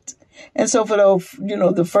meant that. And so for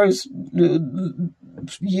the first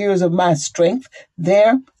years of my strength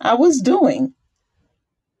there, I was doing.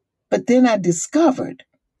 But then I discovered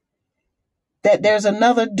that there's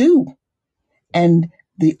another do. And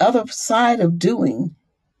the other side of doing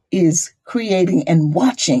is creating and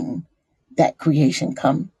watching that creation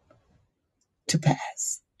come to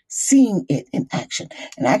pass, seeing it in action.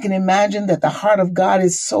 And I can imagine that the heart of God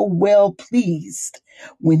is so well pleased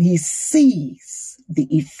when he sees the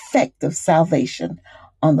effect of salvation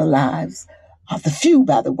on the lives of the few,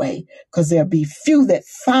 by the way, because there'll be few that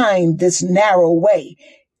find this narrow way.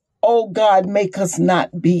 Oh God, make us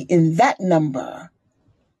not be in that number.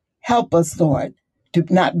 Help us, Lord, to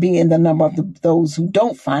not be in the number of those who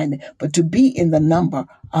don't find it, but to be in the number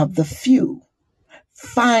of the few,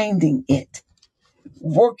 finding it,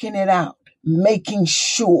 working it out, making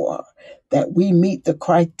sure that we meet the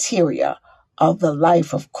criteria of the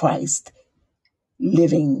life of Christ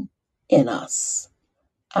living in us.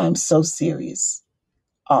 I'm so serious,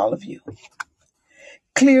 all of you.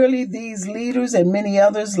 Clearly, these leaders and many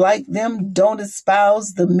others like them don't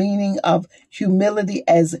espouse the meaning of humility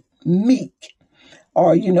as meek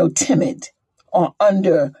or, timid or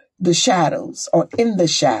under the shadows or in the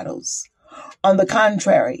shadows. On the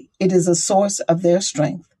contrary, it is a source of their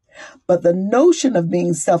strength. But the notion of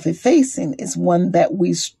being self-effacing is one that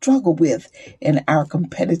we struggle with in our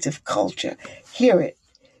competitive culture. Hear it,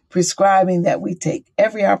 prescribing that we take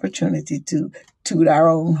every opportunity to toot our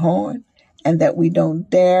own horn, and that we don't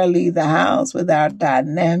dare leave the house with our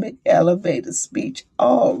dynamic elevator speech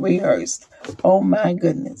all rehearsed. Oh my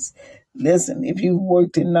goodness. Listen, if you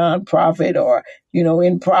worked in nonprofit or,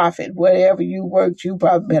 in profit, whatever you worked, you've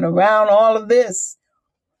probably been around all of this.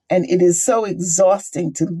 And it is so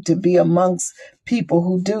exhausting to be amongst people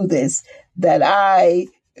who do this that I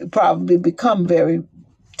probably become very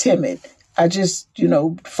timid. I just,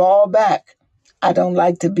 fall back. I don't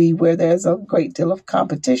like to be where there's a great deal of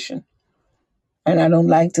competition. And I don't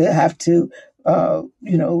like to have to,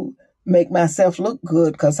 make myself look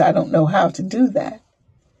good because I don't know how to do that.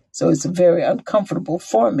 So it's very uncomfortable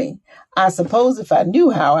for me. I suppose if I knew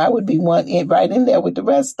how, I would be right in there with the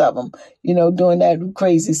rest of them, doing that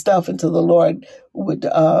crazy stuff until the Lord would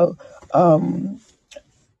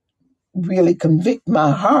really convict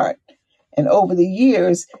my heart. And over the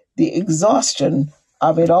years, the exhaustion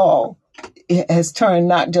of it all, it has turned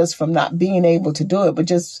not just from not being able to do it, but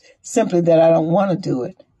just simply that I don't want to do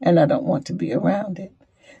it and I don't want to be around it.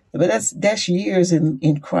 But that's years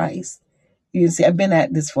in Christ. You see, I've been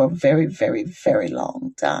at this for a very, very, very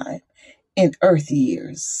long time in earth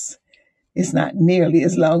years. It's not nearly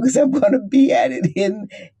as long as I'm going to be at it in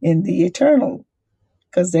the eternal,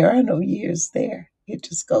 because there are no years there. It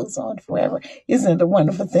just goes on forever. Isn't it a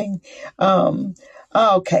wonderful thing?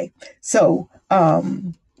 Okay. So,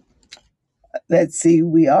 let's see,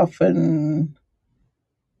 we often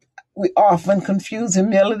confuse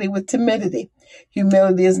humility with timidity.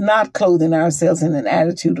 Humility is not clothing ourselves in an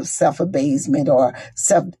attitude of self-abasement or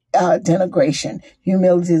self-denigration.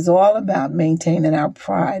 Humility is all about maintaining our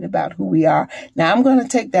pride about who we are. Now, I'm going to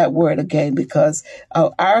take that word again because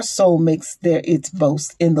our soul makes its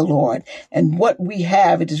boast in the Lord. And what we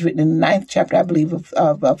have, it is written in the 9th chapter, I believe,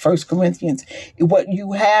 of 1 Corinthians. What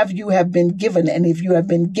you have been given. And if you have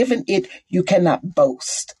been given it, you cannot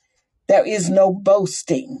boast. There is no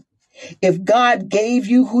boasting. If God gave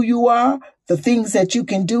you who you are, the things that you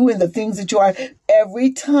can do and the things that you are,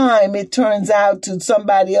 every time it turns out to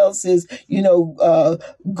somebody else's,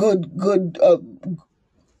 good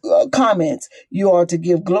comments, you are to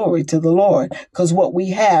give glory to the Lord. Because what we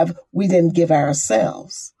have, we didn't give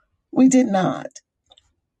ourselves. We did not.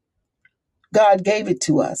 God gave it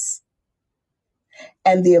to us.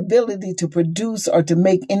 And the ability to produce or to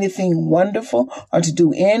make anything wonderful or to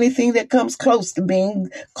do anything that comes close to being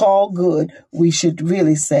called good, we should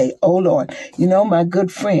really say, oh Lord, my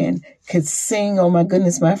good friend could sing. Oh my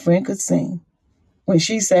goodness, my friend could sing. When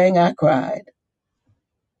she sang, I cried.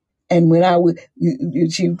 And when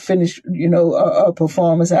she finished, a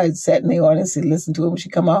performance, I sat in the audience and listened to it when she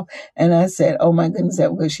come off. And I said, oh my goodness,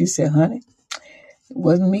 that was good. She said, honey, it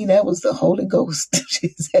wasn't me, that was the Holy Ghost.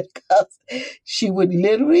 She said, 'cause she would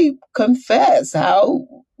literally confess how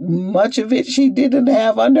much of it she didn't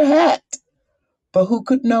have under hat. But who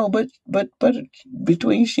could know but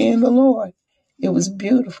between she and the Lord? It was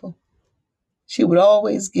beautiful. She would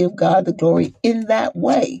always give God the glory in that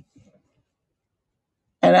way.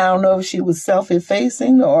 And I don't know if she was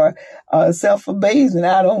self-effacing or self-abasing.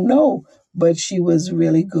 I don't know. But she was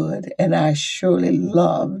really good. And I surely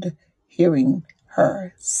loved hearing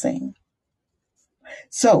her sing.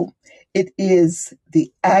 So it is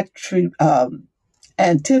the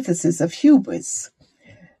antithesis of hubris.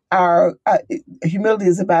 Our humility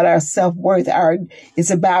is about our self-worth. It's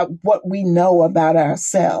about what we know about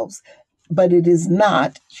ourselves. But it is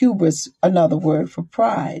not hubris, another word for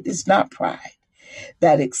pride. It's not pride.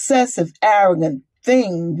 That excessive, arrogant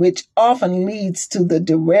thing which often leads to the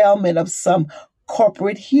derailment of some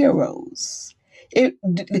corporate heroes.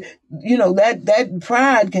 That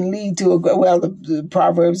pride can lead to the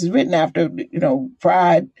Proverbs is written after,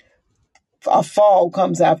 pride, a fall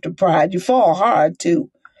comes after pride. You fall hard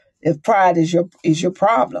too, if pride is your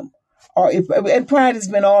problem. And pride has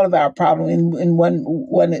been all of our problem in one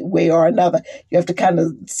way or another. You have to kind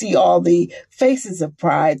of see all the faces of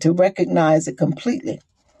pride to recognize it completely.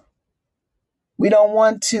 We don't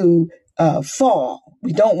want to fall.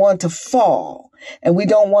 We don't want to fall. And we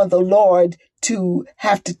don't want the Lord to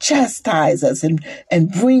have to chastise us and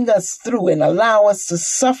bring us through and allow us to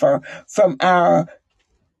suffer from our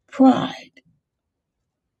pride.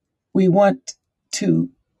 We want to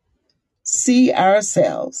see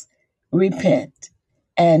ourselves, repent,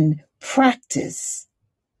 and practice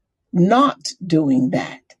not doing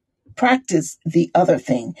that. Practice the other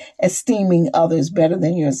thing, esteeming others better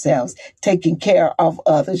than yourselves, taking care of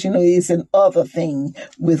others. It's an other thing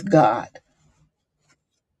with God.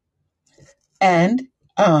 And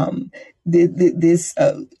this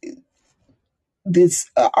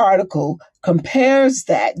article compares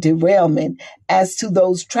that derailment as to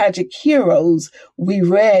those tragic heroes we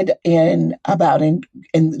read about in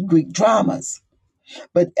Greek dramas.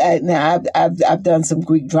 But now I've done some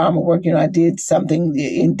Greek drama work. I did something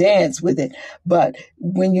in dance with it. But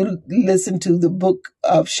when you listen to the book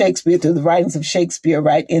of Shakespeare, to the writings of Shakespeare,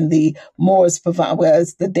 right, in the Mors Profange,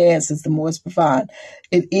 it's the dance is the Mors Profange.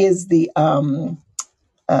 It is the Othello,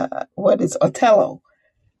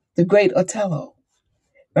 the great Othello,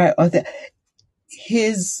 right?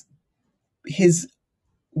 His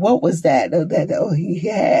what was that?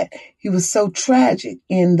 He was so tragic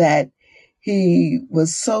in that. He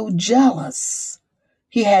was so jealous.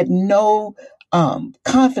 He had no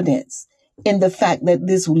confidence in the fact that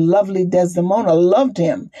this lovely Desdemona loved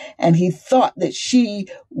him. And he thought that she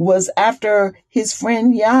was after his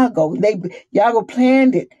friend Iago. Iago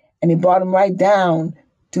planned it, and he brought him right down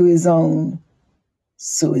to his own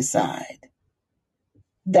suicide.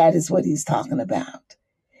 That is what he's talking about.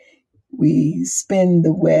 We spin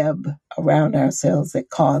the web around ourselves that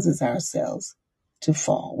causes ourselves to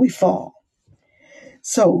fall. We fall.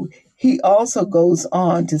 So he also goes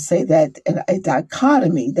on to say that a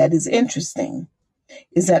dichotomy that is interesting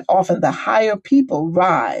is that often the higher people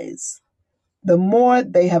rise, the more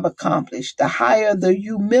they have accomplished, the higher the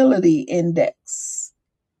humility index.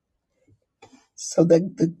 So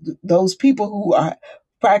those people who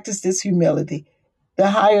practice this humility, the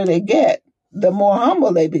higher they get, the more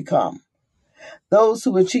humble they become. Those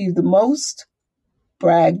who achieve the most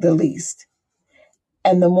brag the least.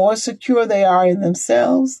 And the more secure they are in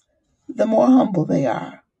themselves, the more humble they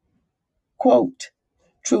are. Quote,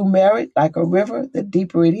 true merit, like a river, the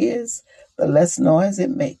deeper it is, the less noise it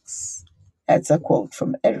makes. That's a quote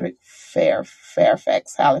from Frederick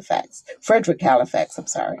Halifax.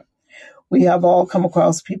 We have all come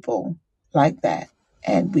across people like that,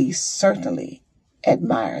 and we certainly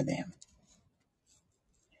admire them.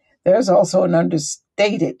 There's also an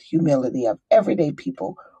understated humility of everyday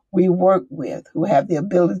people we work with who have the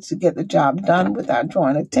ability to get the job done without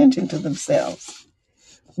drawing attention to themselves.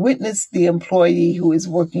 Witness the employee who is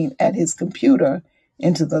working at his computer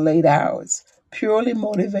into the late hours, purely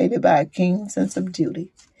motivated by a keen sense of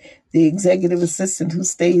duty. The executive assistant who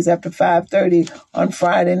stays after 5:30 on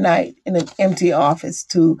Friday night in an empty office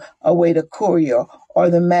to await a courier, or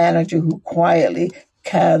the manager who quietly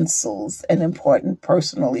cancels an important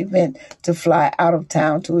personal event to fly out of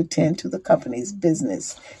town to attend to the company's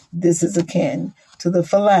business. This is akin to the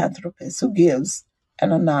philanthropist who gives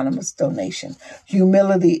an anonymous donation.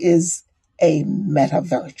 Humility is a meta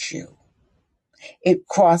virtue. It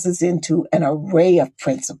crosses into an array of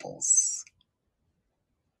principles.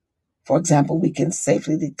 For example, we can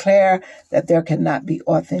safely declare that there cannot be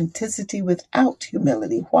authenticity without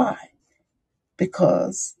humility. Why?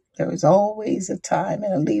 Because there is always a time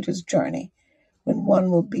in a leader's journey when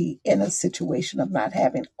one will be in a situation of not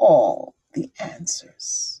having all the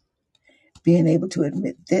answers. Being able to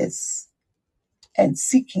admit this and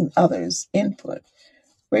seeking others' input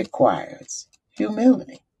requires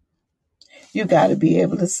humility. You got to be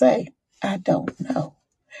able to say, I don't know.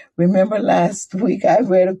 Remember last week I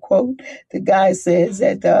read a quote. The guy says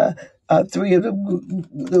that three of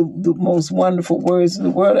the most wonderful words in the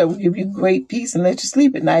world that will give you great peace and let you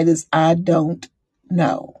sleep at night is, I don't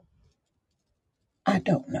know. I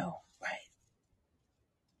don't know.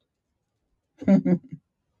 Right.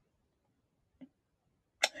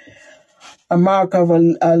 A mark of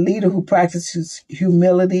a leader who practices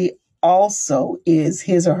humility also is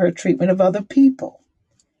his or her treatment of other people.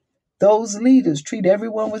 Those leaders treat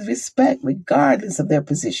everyone with respect, regardless of their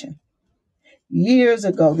position. Years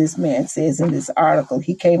ago, this man says in this article,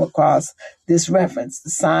 he came across this reference. The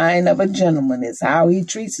sign of a gentleman is how he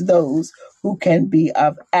treats those who can be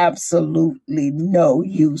of absolutely no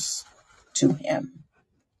use to him.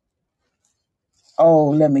 Oh,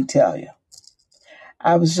 let me tell you.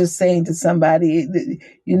 I was just saying to somebody,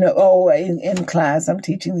 in class, I'm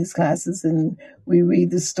teaching these classes, and we read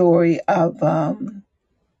the story of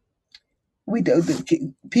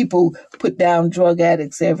people put down drug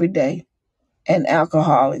addicts every day and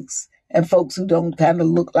alcoholics and folks who don't kind of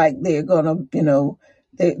look like they're gonna,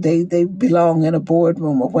 they belong in a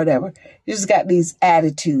boardroom or whatever. You just got these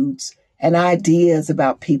attitudes and ideas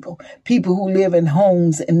about people who live in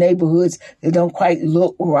homes and neighborhoods that don't quite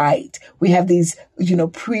look right. We have these,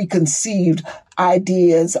 preconceived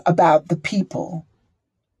ideas about the people,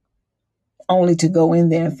 only to go in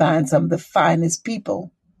there and find some of the finest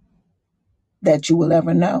people that you will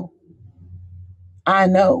ever know. I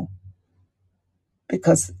know,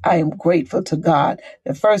 because I am grateful to God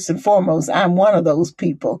that first and foremost, I'm one of those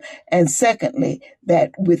people. And secondly,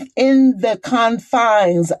 that within the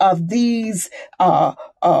confines of these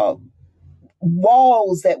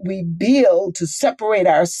walls that we build to separate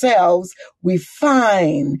ourselves, we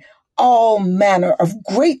find all manner of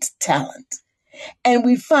great talent. And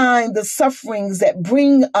we find the sufferings that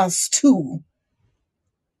bring us to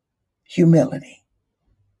humility,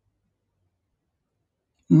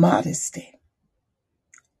 modesty,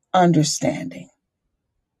 understanding.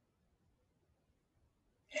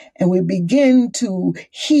 And we begin to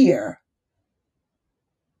hear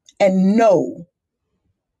and know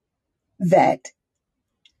that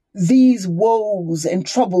these woes and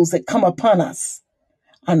troubles that come upon us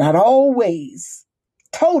are not always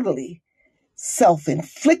totally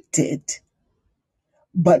self-inflicted,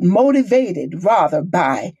 but motivated rather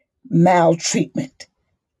by maltreatment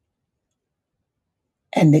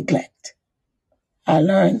and neglect. I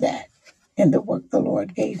learned that in the work the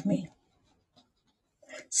Lord gave me.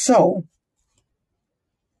 So,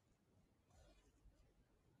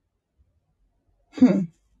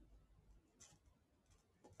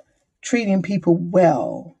 treating people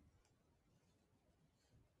well,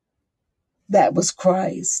 that was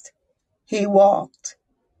Christ. He walked.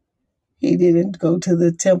 He didn't go to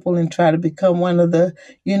the temple and try to become one of the,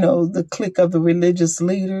 the clique of the religious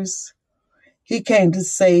leaders. He came to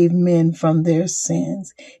save men from their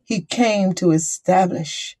sins. He came to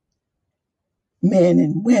establish men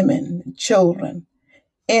and women and children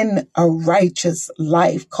in a righteous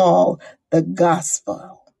life called the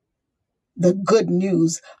gospel, the good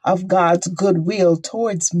news of God's goodwill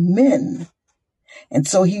towards men. And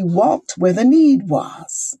so he walked where the need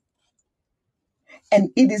was. And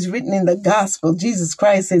it is written in the gospel, Jesus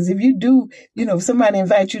Christ says, if you do, if somebody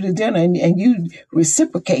invites you to dinner and you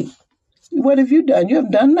reciprocate, what have you done? You've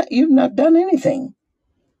not done anything.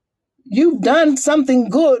 You've done something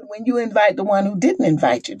good when you invite the one who didn't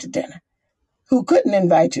invite you to dinner, who couldn't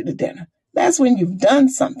invite you to dinner. That's when you've done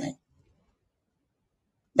something.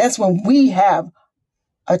 That's when we have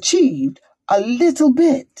achieved a little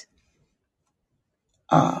bit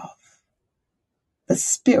of the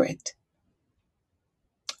Spirit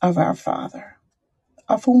of our Father,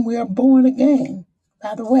 of whom we are born again,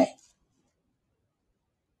 by the way.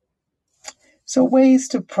 So ways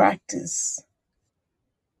to practice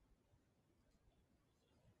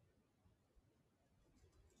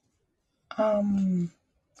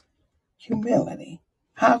humility.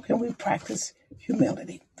 How can we practice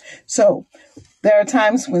humility? So there are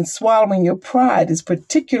times when swallowing your pride is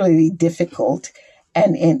particularly difficult,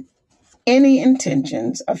 and in any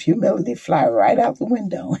intentions of humility fly right out the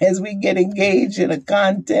window as we get engaged in a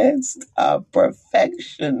contest of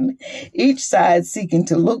perfection, each side seeking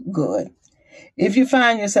to look good. If you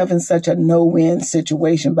find yourself in such a no-win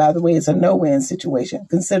situation, by the way, it's a no-win situation,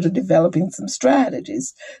 consider developing some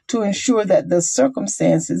strategies to ensure that the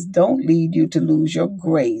circumstances don't lead you to lose your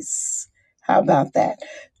grace. How about that?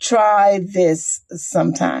 Try this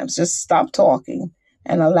sometimes. Just stop talking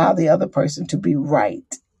and allow the other person to be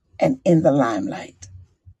right and in the limelight.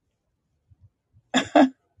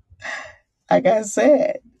 Like I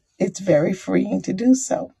said, it's very freeing to do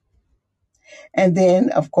so. And then,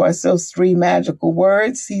 of course, those three magical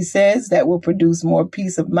words he says that will produce more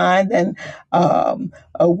peace of mind than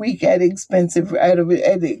a week at an expensive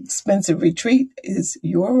retreat is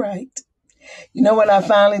 "you're right." You know what I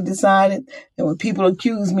finally decided? And when people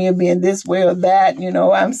accuse me of being this way or that,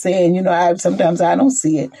 I'm saying, sometimes I don't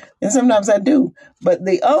see it, and sometimes I do. But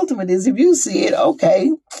the ultimate is, if you see it,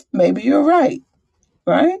 okay, maybe you're right,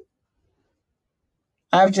 right?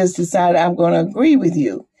 I've just decided I'm going to agree with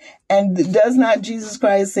you. And does not Jesus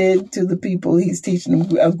Christ say to the people he's teaching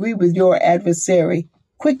them, agree with your adversary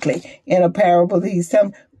quickly? In a parable that he's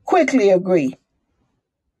telling, quickly agree.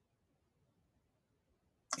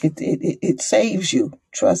 It saves you.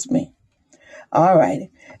 Trust me. All right.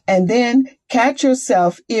 And then catch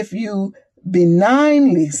yourself if you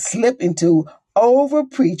benignly slip into over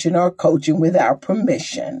preaching or coaching without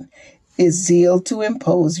permission. Is zeal to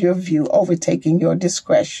impose your view overtaking your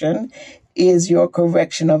discretion? Is your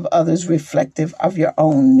correction of others reflective of your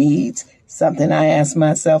own needs? Something I ask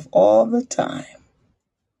myself all the time.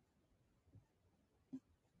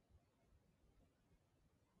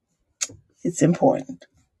 It's important.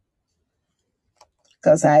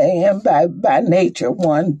 Because I am by nature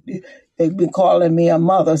one. They've been calling me a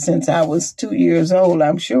mother since I was 2 years old,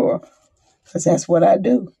 I'm sure, because that's what I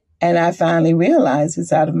do. And I finally realized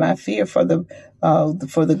it's out of my fear for the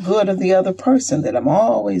good of the other person that I'm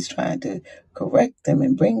always trying to correct them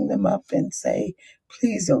and bring them up and say,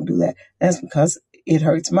 please don't do that. That's because it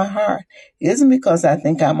hurts my heart. It isn't because I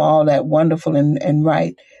think I'm all that wonderful and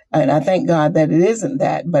right. And I thank God that it isn't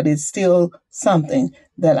that, but it's still something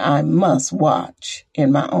that I must watch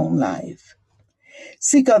in my own life.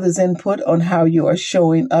 Seek others' input on how you are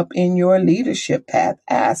showing up in your leadership path.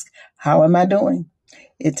 Ask, how am I doing?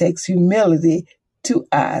 It takes humility to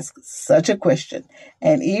ask such a question,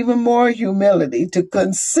 and even more humility to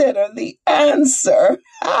consider the answer.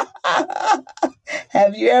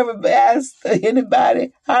 Have you ever asked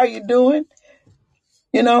anybody, how are you doing?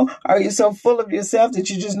 Are you so full of yourself that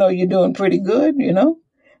you just know you're doing pretty good, and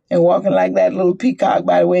walking like that little peacock?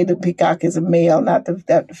 By the way, the peacock is a male, not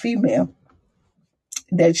the female.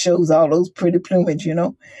 That shows all those pretty plumage,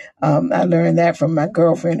 I learned that from my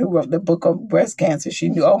girlfriend who wrote the book of breast cancer. She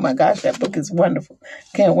knew, oh my gosh, that book is wonderful.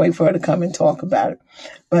 Can't wait for her to come and talk about it.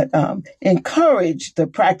 But encourage the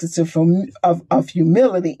practice of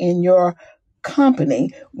humility in your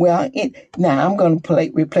company. Well, now I'm going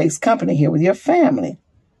to replace company here with your family.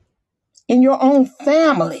 In your own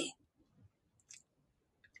family,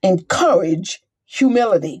 encourage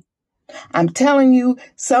humility. I'm telling you,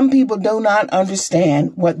 some people do not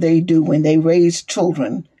understand what they do when they raise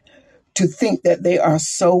children to think that they are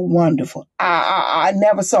so wonderful. I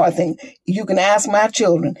never saw a thing. You can ask my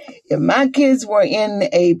children. If my kids were in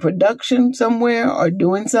a production somewhere or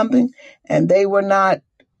doing something and they were not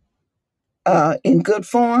in good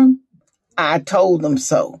form, I told them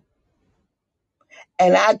so.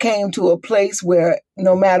 And I came to a place where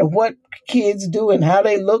no matter what kids do and how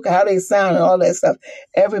they look, how they sound, and all that stuff,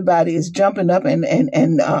 everybody is jumping up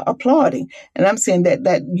and applauding. And I'm saying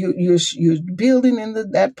that you're building in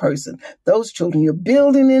that person, those children, you're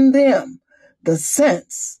building in them the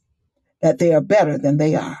sense that they are better than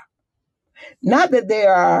they are. Not that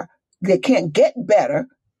they can't get better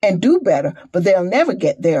and do better, but they'll never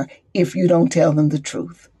get there if you don't tell them the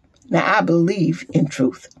truth. Now, I believe in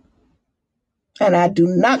truth. And I do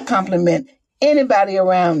not compliment anybody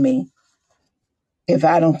around me if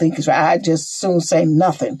I don't think it's right. I just soon say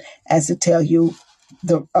nothing as to tell you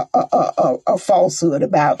a falsehood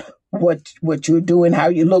about what you're doing, how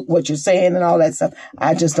you look, what you're saying, and all that stuff.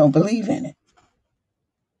 I just don't believe in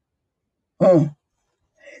it.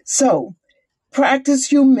 So practice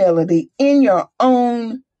humility in your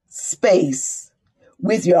own space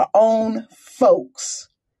with your own folks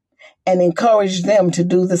and encourage them to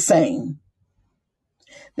do the same.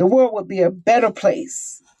 The world would be a better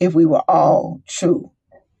place if we were all true.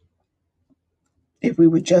 If we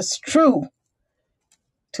were just true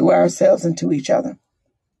to ourselves and to each other.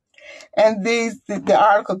 And the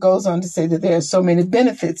article goes on to say that there are so many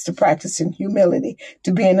benefits to practicing humility,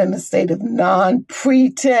 to being in a state of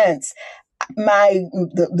non-pretense. My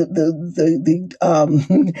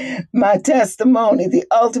my testimony, the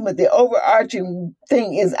ultimate, the overarching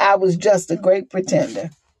thing is I was just a great pretender.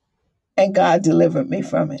 And God delivered me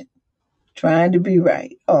from it, trying to be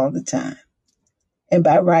right all the time. And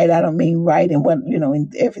by right, I don't mean right in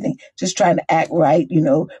in everything, just trying to act right,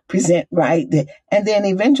 present right. And then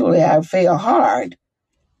eventually I fail hard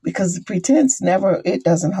because the pretense it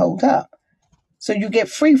doesn't hold up. So you get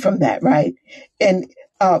free from that, right? And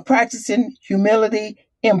practicing humility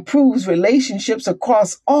improves relationships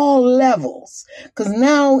across all levels. Because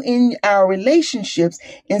now in our relationships,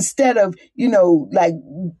 instead of, like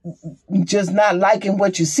just not liking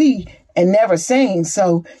what you see and never saying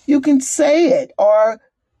so, you can say it, or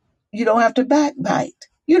you don't have to backbite.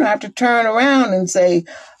 You don't have to turn around and say,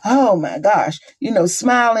 oh my gosh,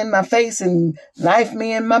 smile in my face and knife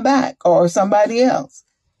me in my back or somebody else.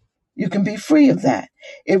 You can be free of that.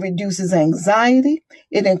 It reduces anxiety.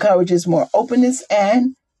 It encourages more openness,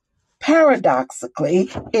 and paradoxically,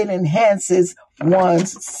 it enhances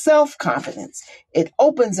one's self-confidence. It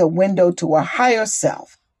opens a window to a higher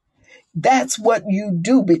self. That's what you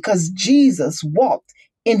do, because Jesus walked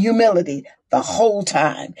in humility the whole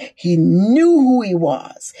time. He knew who he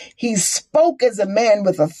was. He spoke as a man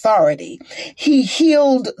with authority. He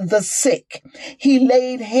healed the sick. He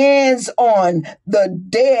laid hands on the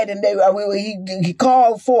dead, and he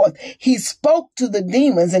called forth. He spoke to the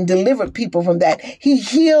demons and delivered people from that. He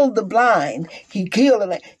healed the blind. He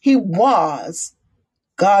was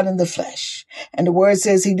God in the flesh. And the word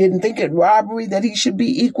says he didn't think it robbery that he should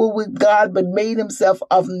be equal with God, but made himself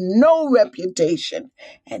of no reputation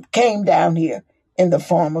and came down here in the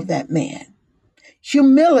form of that man.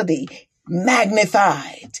 Humility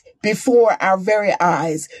magnified before our very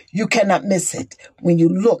eyes. You cannot miss it when you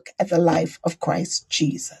look at the life of Christ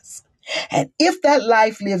Jesus. And if that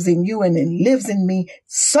life lives in you and it lives in me,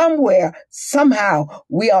 somewhere, somehow,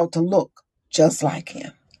 we ought to look just like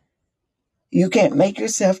him. You can't make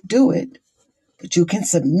yourself do it, but you can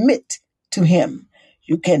submit to him.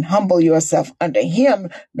 You can humble yourself under him,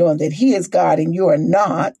 knowing that he is God and you are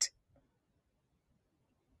not.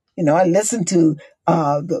 I listen to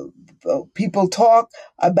the people talk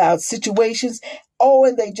about situations.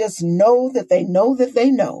 And they just know that they know that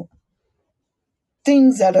they know.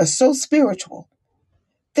 Things that are so spiritual.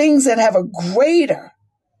 Things that have a greater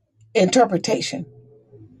interpretation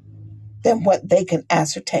than what they can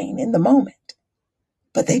ascertain in the moment.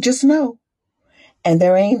 But they just know. And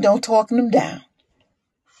there ain't no talking them down.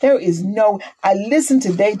 I listened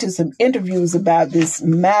today to some interviews about this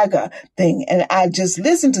MAGA thing, and I just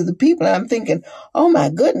listened to the people, and I'm thinking, oh my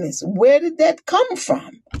goodness, where did that come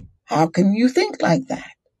from? How can you think like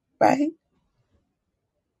that, right?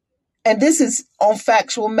 And this is on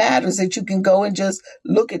factual matters that you can go and just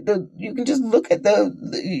look at the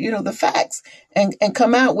facts and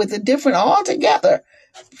come out with a different altogether.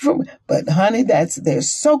 But honey, they're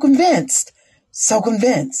so convinced.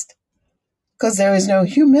 Because there is no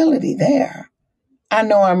humility there. I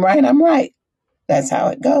know I'm right. That's how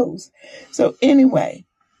it goes. So anyway,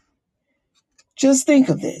 just think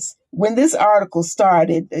of this. When this article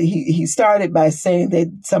started, he started by saying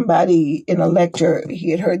that somebody in a lecture,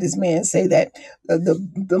 he had heard this man say that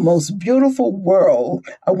the most beautiful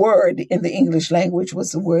word in the English language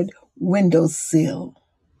was the word windowsill.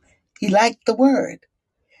 He liked the word.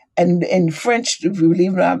 And in French, if you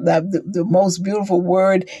believe it or not, the most beautiful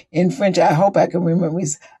word in French, I hope I can remember,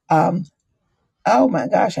 is oh my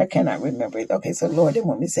gosh, I cannot remember it. Okay, so Lord didn't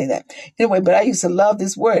want me to say that. Anyway, but I used to love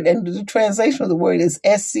this word. And the translation of the word is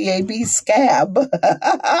SCAB, scab.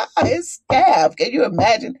 It's scab. Can you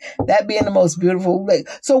imagine that being the most beautiful?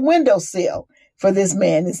 So windowsill for this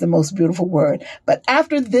man is the most beautiful word. But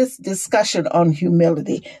after this discussion on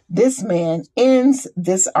humility, this man ends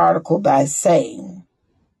this article by saying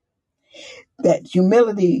that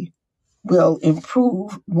humility will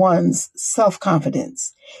improve one's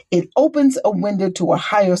self-confidence. It opens a window to a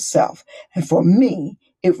higher self. And for me,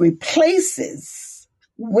 it replaces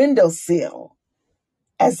windowsill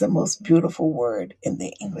as the most beautiful word in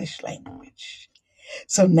the English language.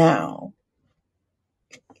 So now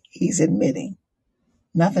he's admitting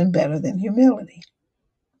nothing better than humility.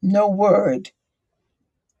 No word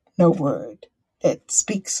that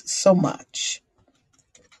speaks so much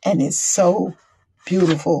and is so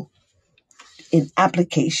beautiful in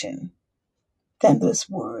application than this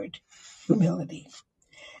word, humility.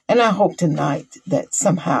 And I hope tonight that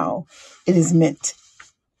somehow it is meant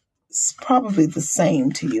probably the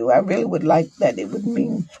same to you. I really would like that it would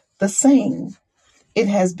mean the same. It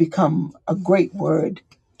has become a great word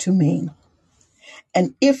to me.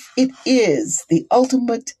 And if it is the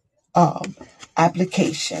ultimate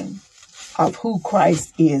application of who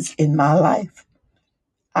Christ is in my life,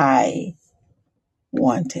 I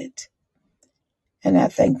want it. And I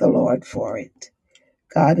thank the Lord for it.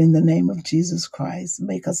 God, in the name of Jesus Christ,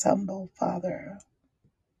 make us humble, Father.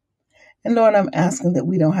 And Lord, I'm asking that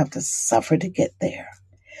we don't have to suffer to get there.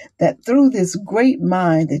 That through this great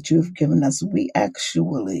mind that you've given us, we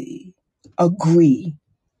actually agree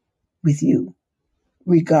with you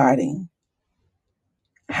regarding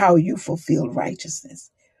how you fulfilled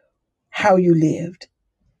righteousness, how you lived,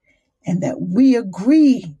 and that we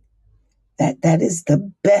agree that that is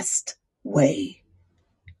the best way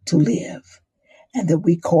to live, and that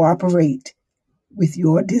we cooperate with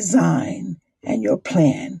your design and your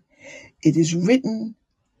plan. It is written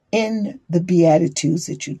in the Beatitudes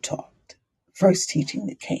that you taught, first teaching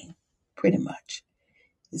the king, pretty much.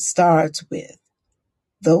 It starts with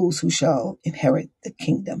those who shall inherit the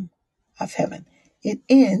kingdom of heaven. It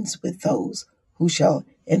ends with those who shall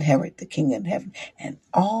inherit the kingdom of heaven. And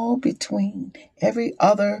all between, every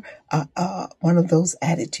other one of those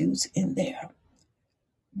attitudes in there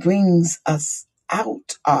brings us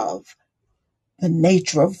out of the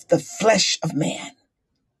nature of the flesh of man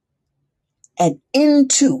and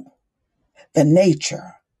into the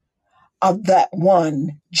nature of that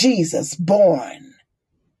one, Jesus, born,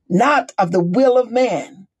 not of the will of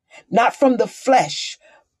man, not from the flesh,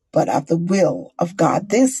 but of the will of God.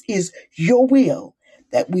 This is your will,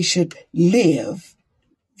 that we should live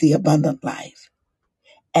the abundant life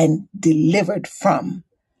and delivered from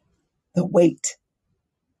the weight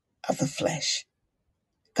of the flesh.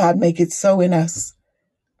 God, make it so in us.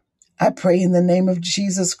 I pray in the name of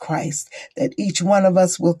Jesus Christ that each one of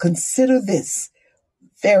us will consider this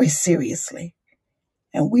very seriously,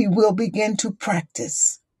 and we will begin to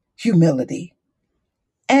practice humility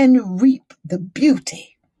and reap the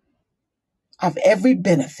beauty of every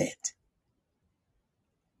benefit,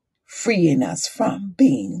 freeing us from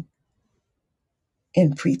being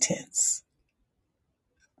in pretense,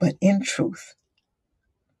 but in truth,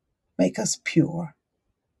 make us pure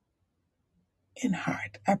in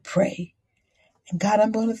heart. I pray. And God,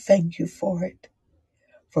 I'm going to thank you for it.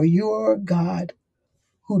 For you are a God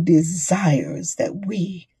who desires that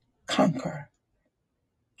we conquer,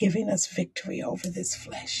 giving us victory over this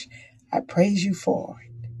flesh. I praise you for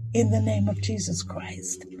it in the name of Jesus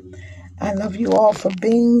Christ. I love you all for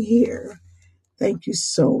being here. Thank you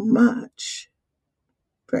so much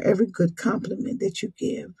for every good compliment that you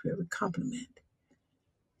give, for every compliment,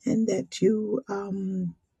 and that you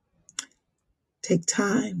take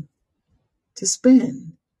time to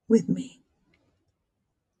spend with me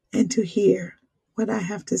and to hear what I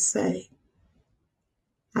have to say.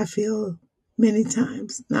 I feel many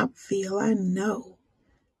times, I know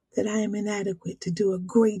that I am inadequate to do a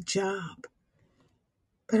great job.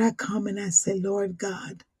 But I come and I say, Lord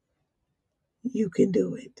God, you can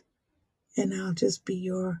do it. And I'll just be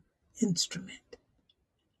your instrument.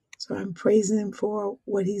 So I'm praising him for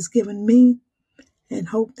what he's given me and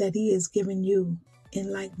hope that he has given you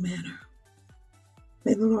in like manner.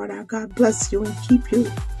 May the Lord our God bless you and keep you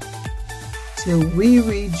till we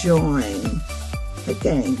rejoin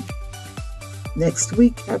again next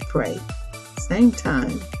week, I pray. Same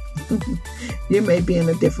time. You may be in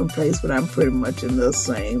a different place, but I'm pretty much in the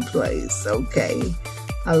same place. Okay.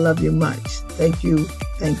 I love you much. Thank you.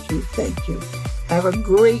 Thank you. Thank you. Have a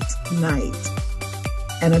great night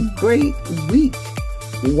and a great week.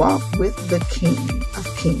 Walk with the King of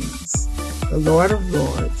Kings, the Lord of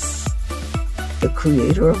Lords, the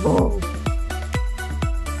Creator of all,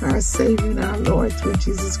 our Savior and our Lord through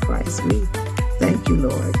Jesus Christ. We thank you,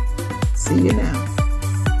 Lord. See you now.